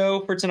be our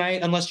show for tonight.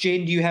 Unless,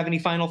 Jaden, do you have any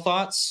final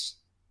thoughts?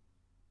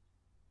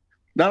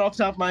 Not off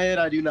the top of my head,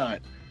 I do not.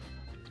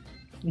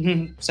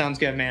 Sounds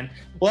good, man.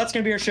 Well, that's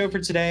going to be our show for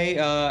today.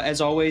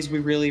 As always, we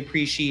really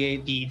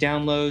appreciate the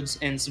downloads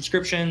and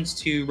subscriptions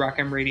to Rock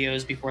M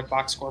Radio's Before the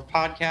Box Score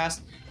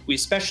podcast. We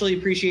especially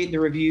appreciate the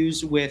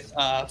reviews with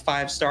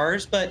 5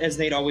 stars, but as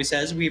Nate always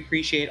says, we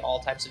appreciate all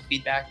types of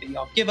feedback that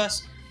y'all give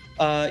us.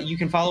 You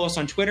can follow us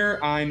on Twitter.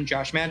 I'm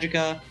Josh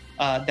Magica.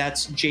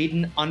 That's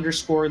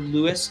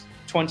Jaden_Lewis.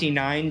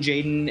 29.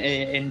 Jaden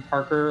and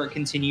Parker are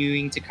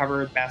continuing to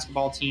cover the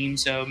basketball team,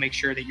 so make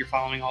sure that you're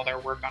following all their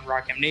work on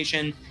Rock M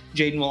Nation.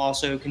 Jaden will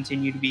also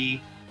continue to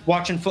be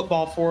watching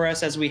football for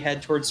us as we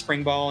head towards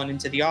spring ball and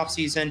into the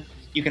offseason.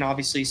 You can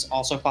obviously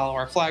also follow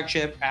our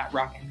flagship at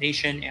Rock M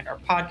Nation and our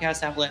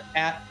podcast outlet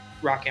at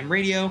Rock M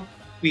Radio.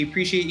 We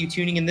appreciate you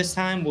tuning in this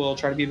time. We'll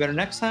try to be better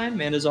next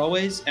time. And as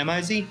always,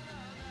 MIZ.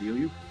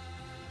 You.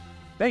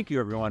 Thank you,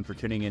 everyone, for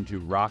tuning into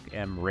Rock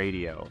M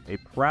Radio, a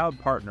proud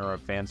partner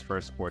of Fans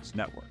First Sports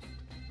Network.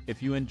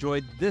 If you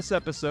enjoyed this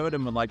episode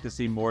and would like to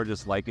see more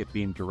just like it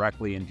beamed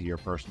directly into your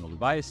personal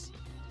device,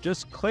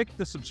 just click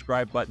the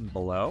subscribe button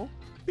below.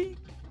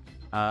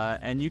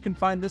 And you can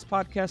find this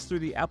podcast through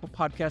the Apple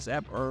Podcast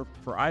app or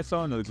for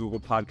iPhone, or the Google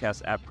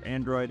Podcast app for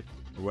Android,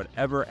 or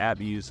whatever app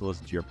you use to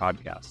listen to your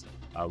podcast.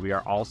 We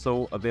are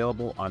also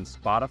available on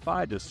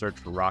Spotify. Just search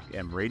for Rock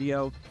M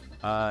Radio.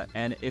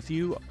 And if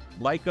you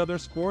like other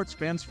sports,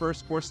 Fans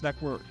First Sports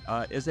Network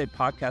is a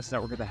podcast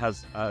network that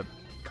has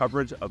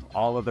coverage of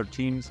all other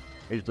teams,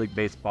 Major League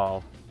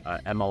Baseball,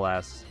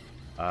 MLS,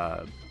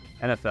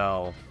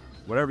 NFL,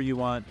 whatever you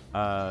want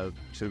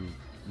to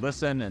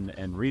listen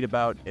and read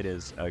about. It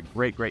is a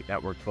great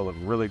network full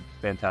of really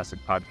fantastic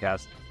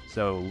podcasts.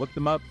 So look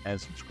them up and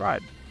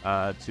subscribe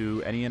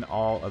to any and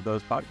all of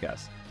those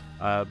podcasts.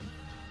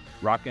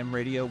 Rock M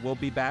Radio will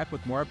be back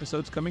with more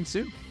episodes coming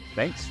soon.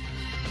 Thanks.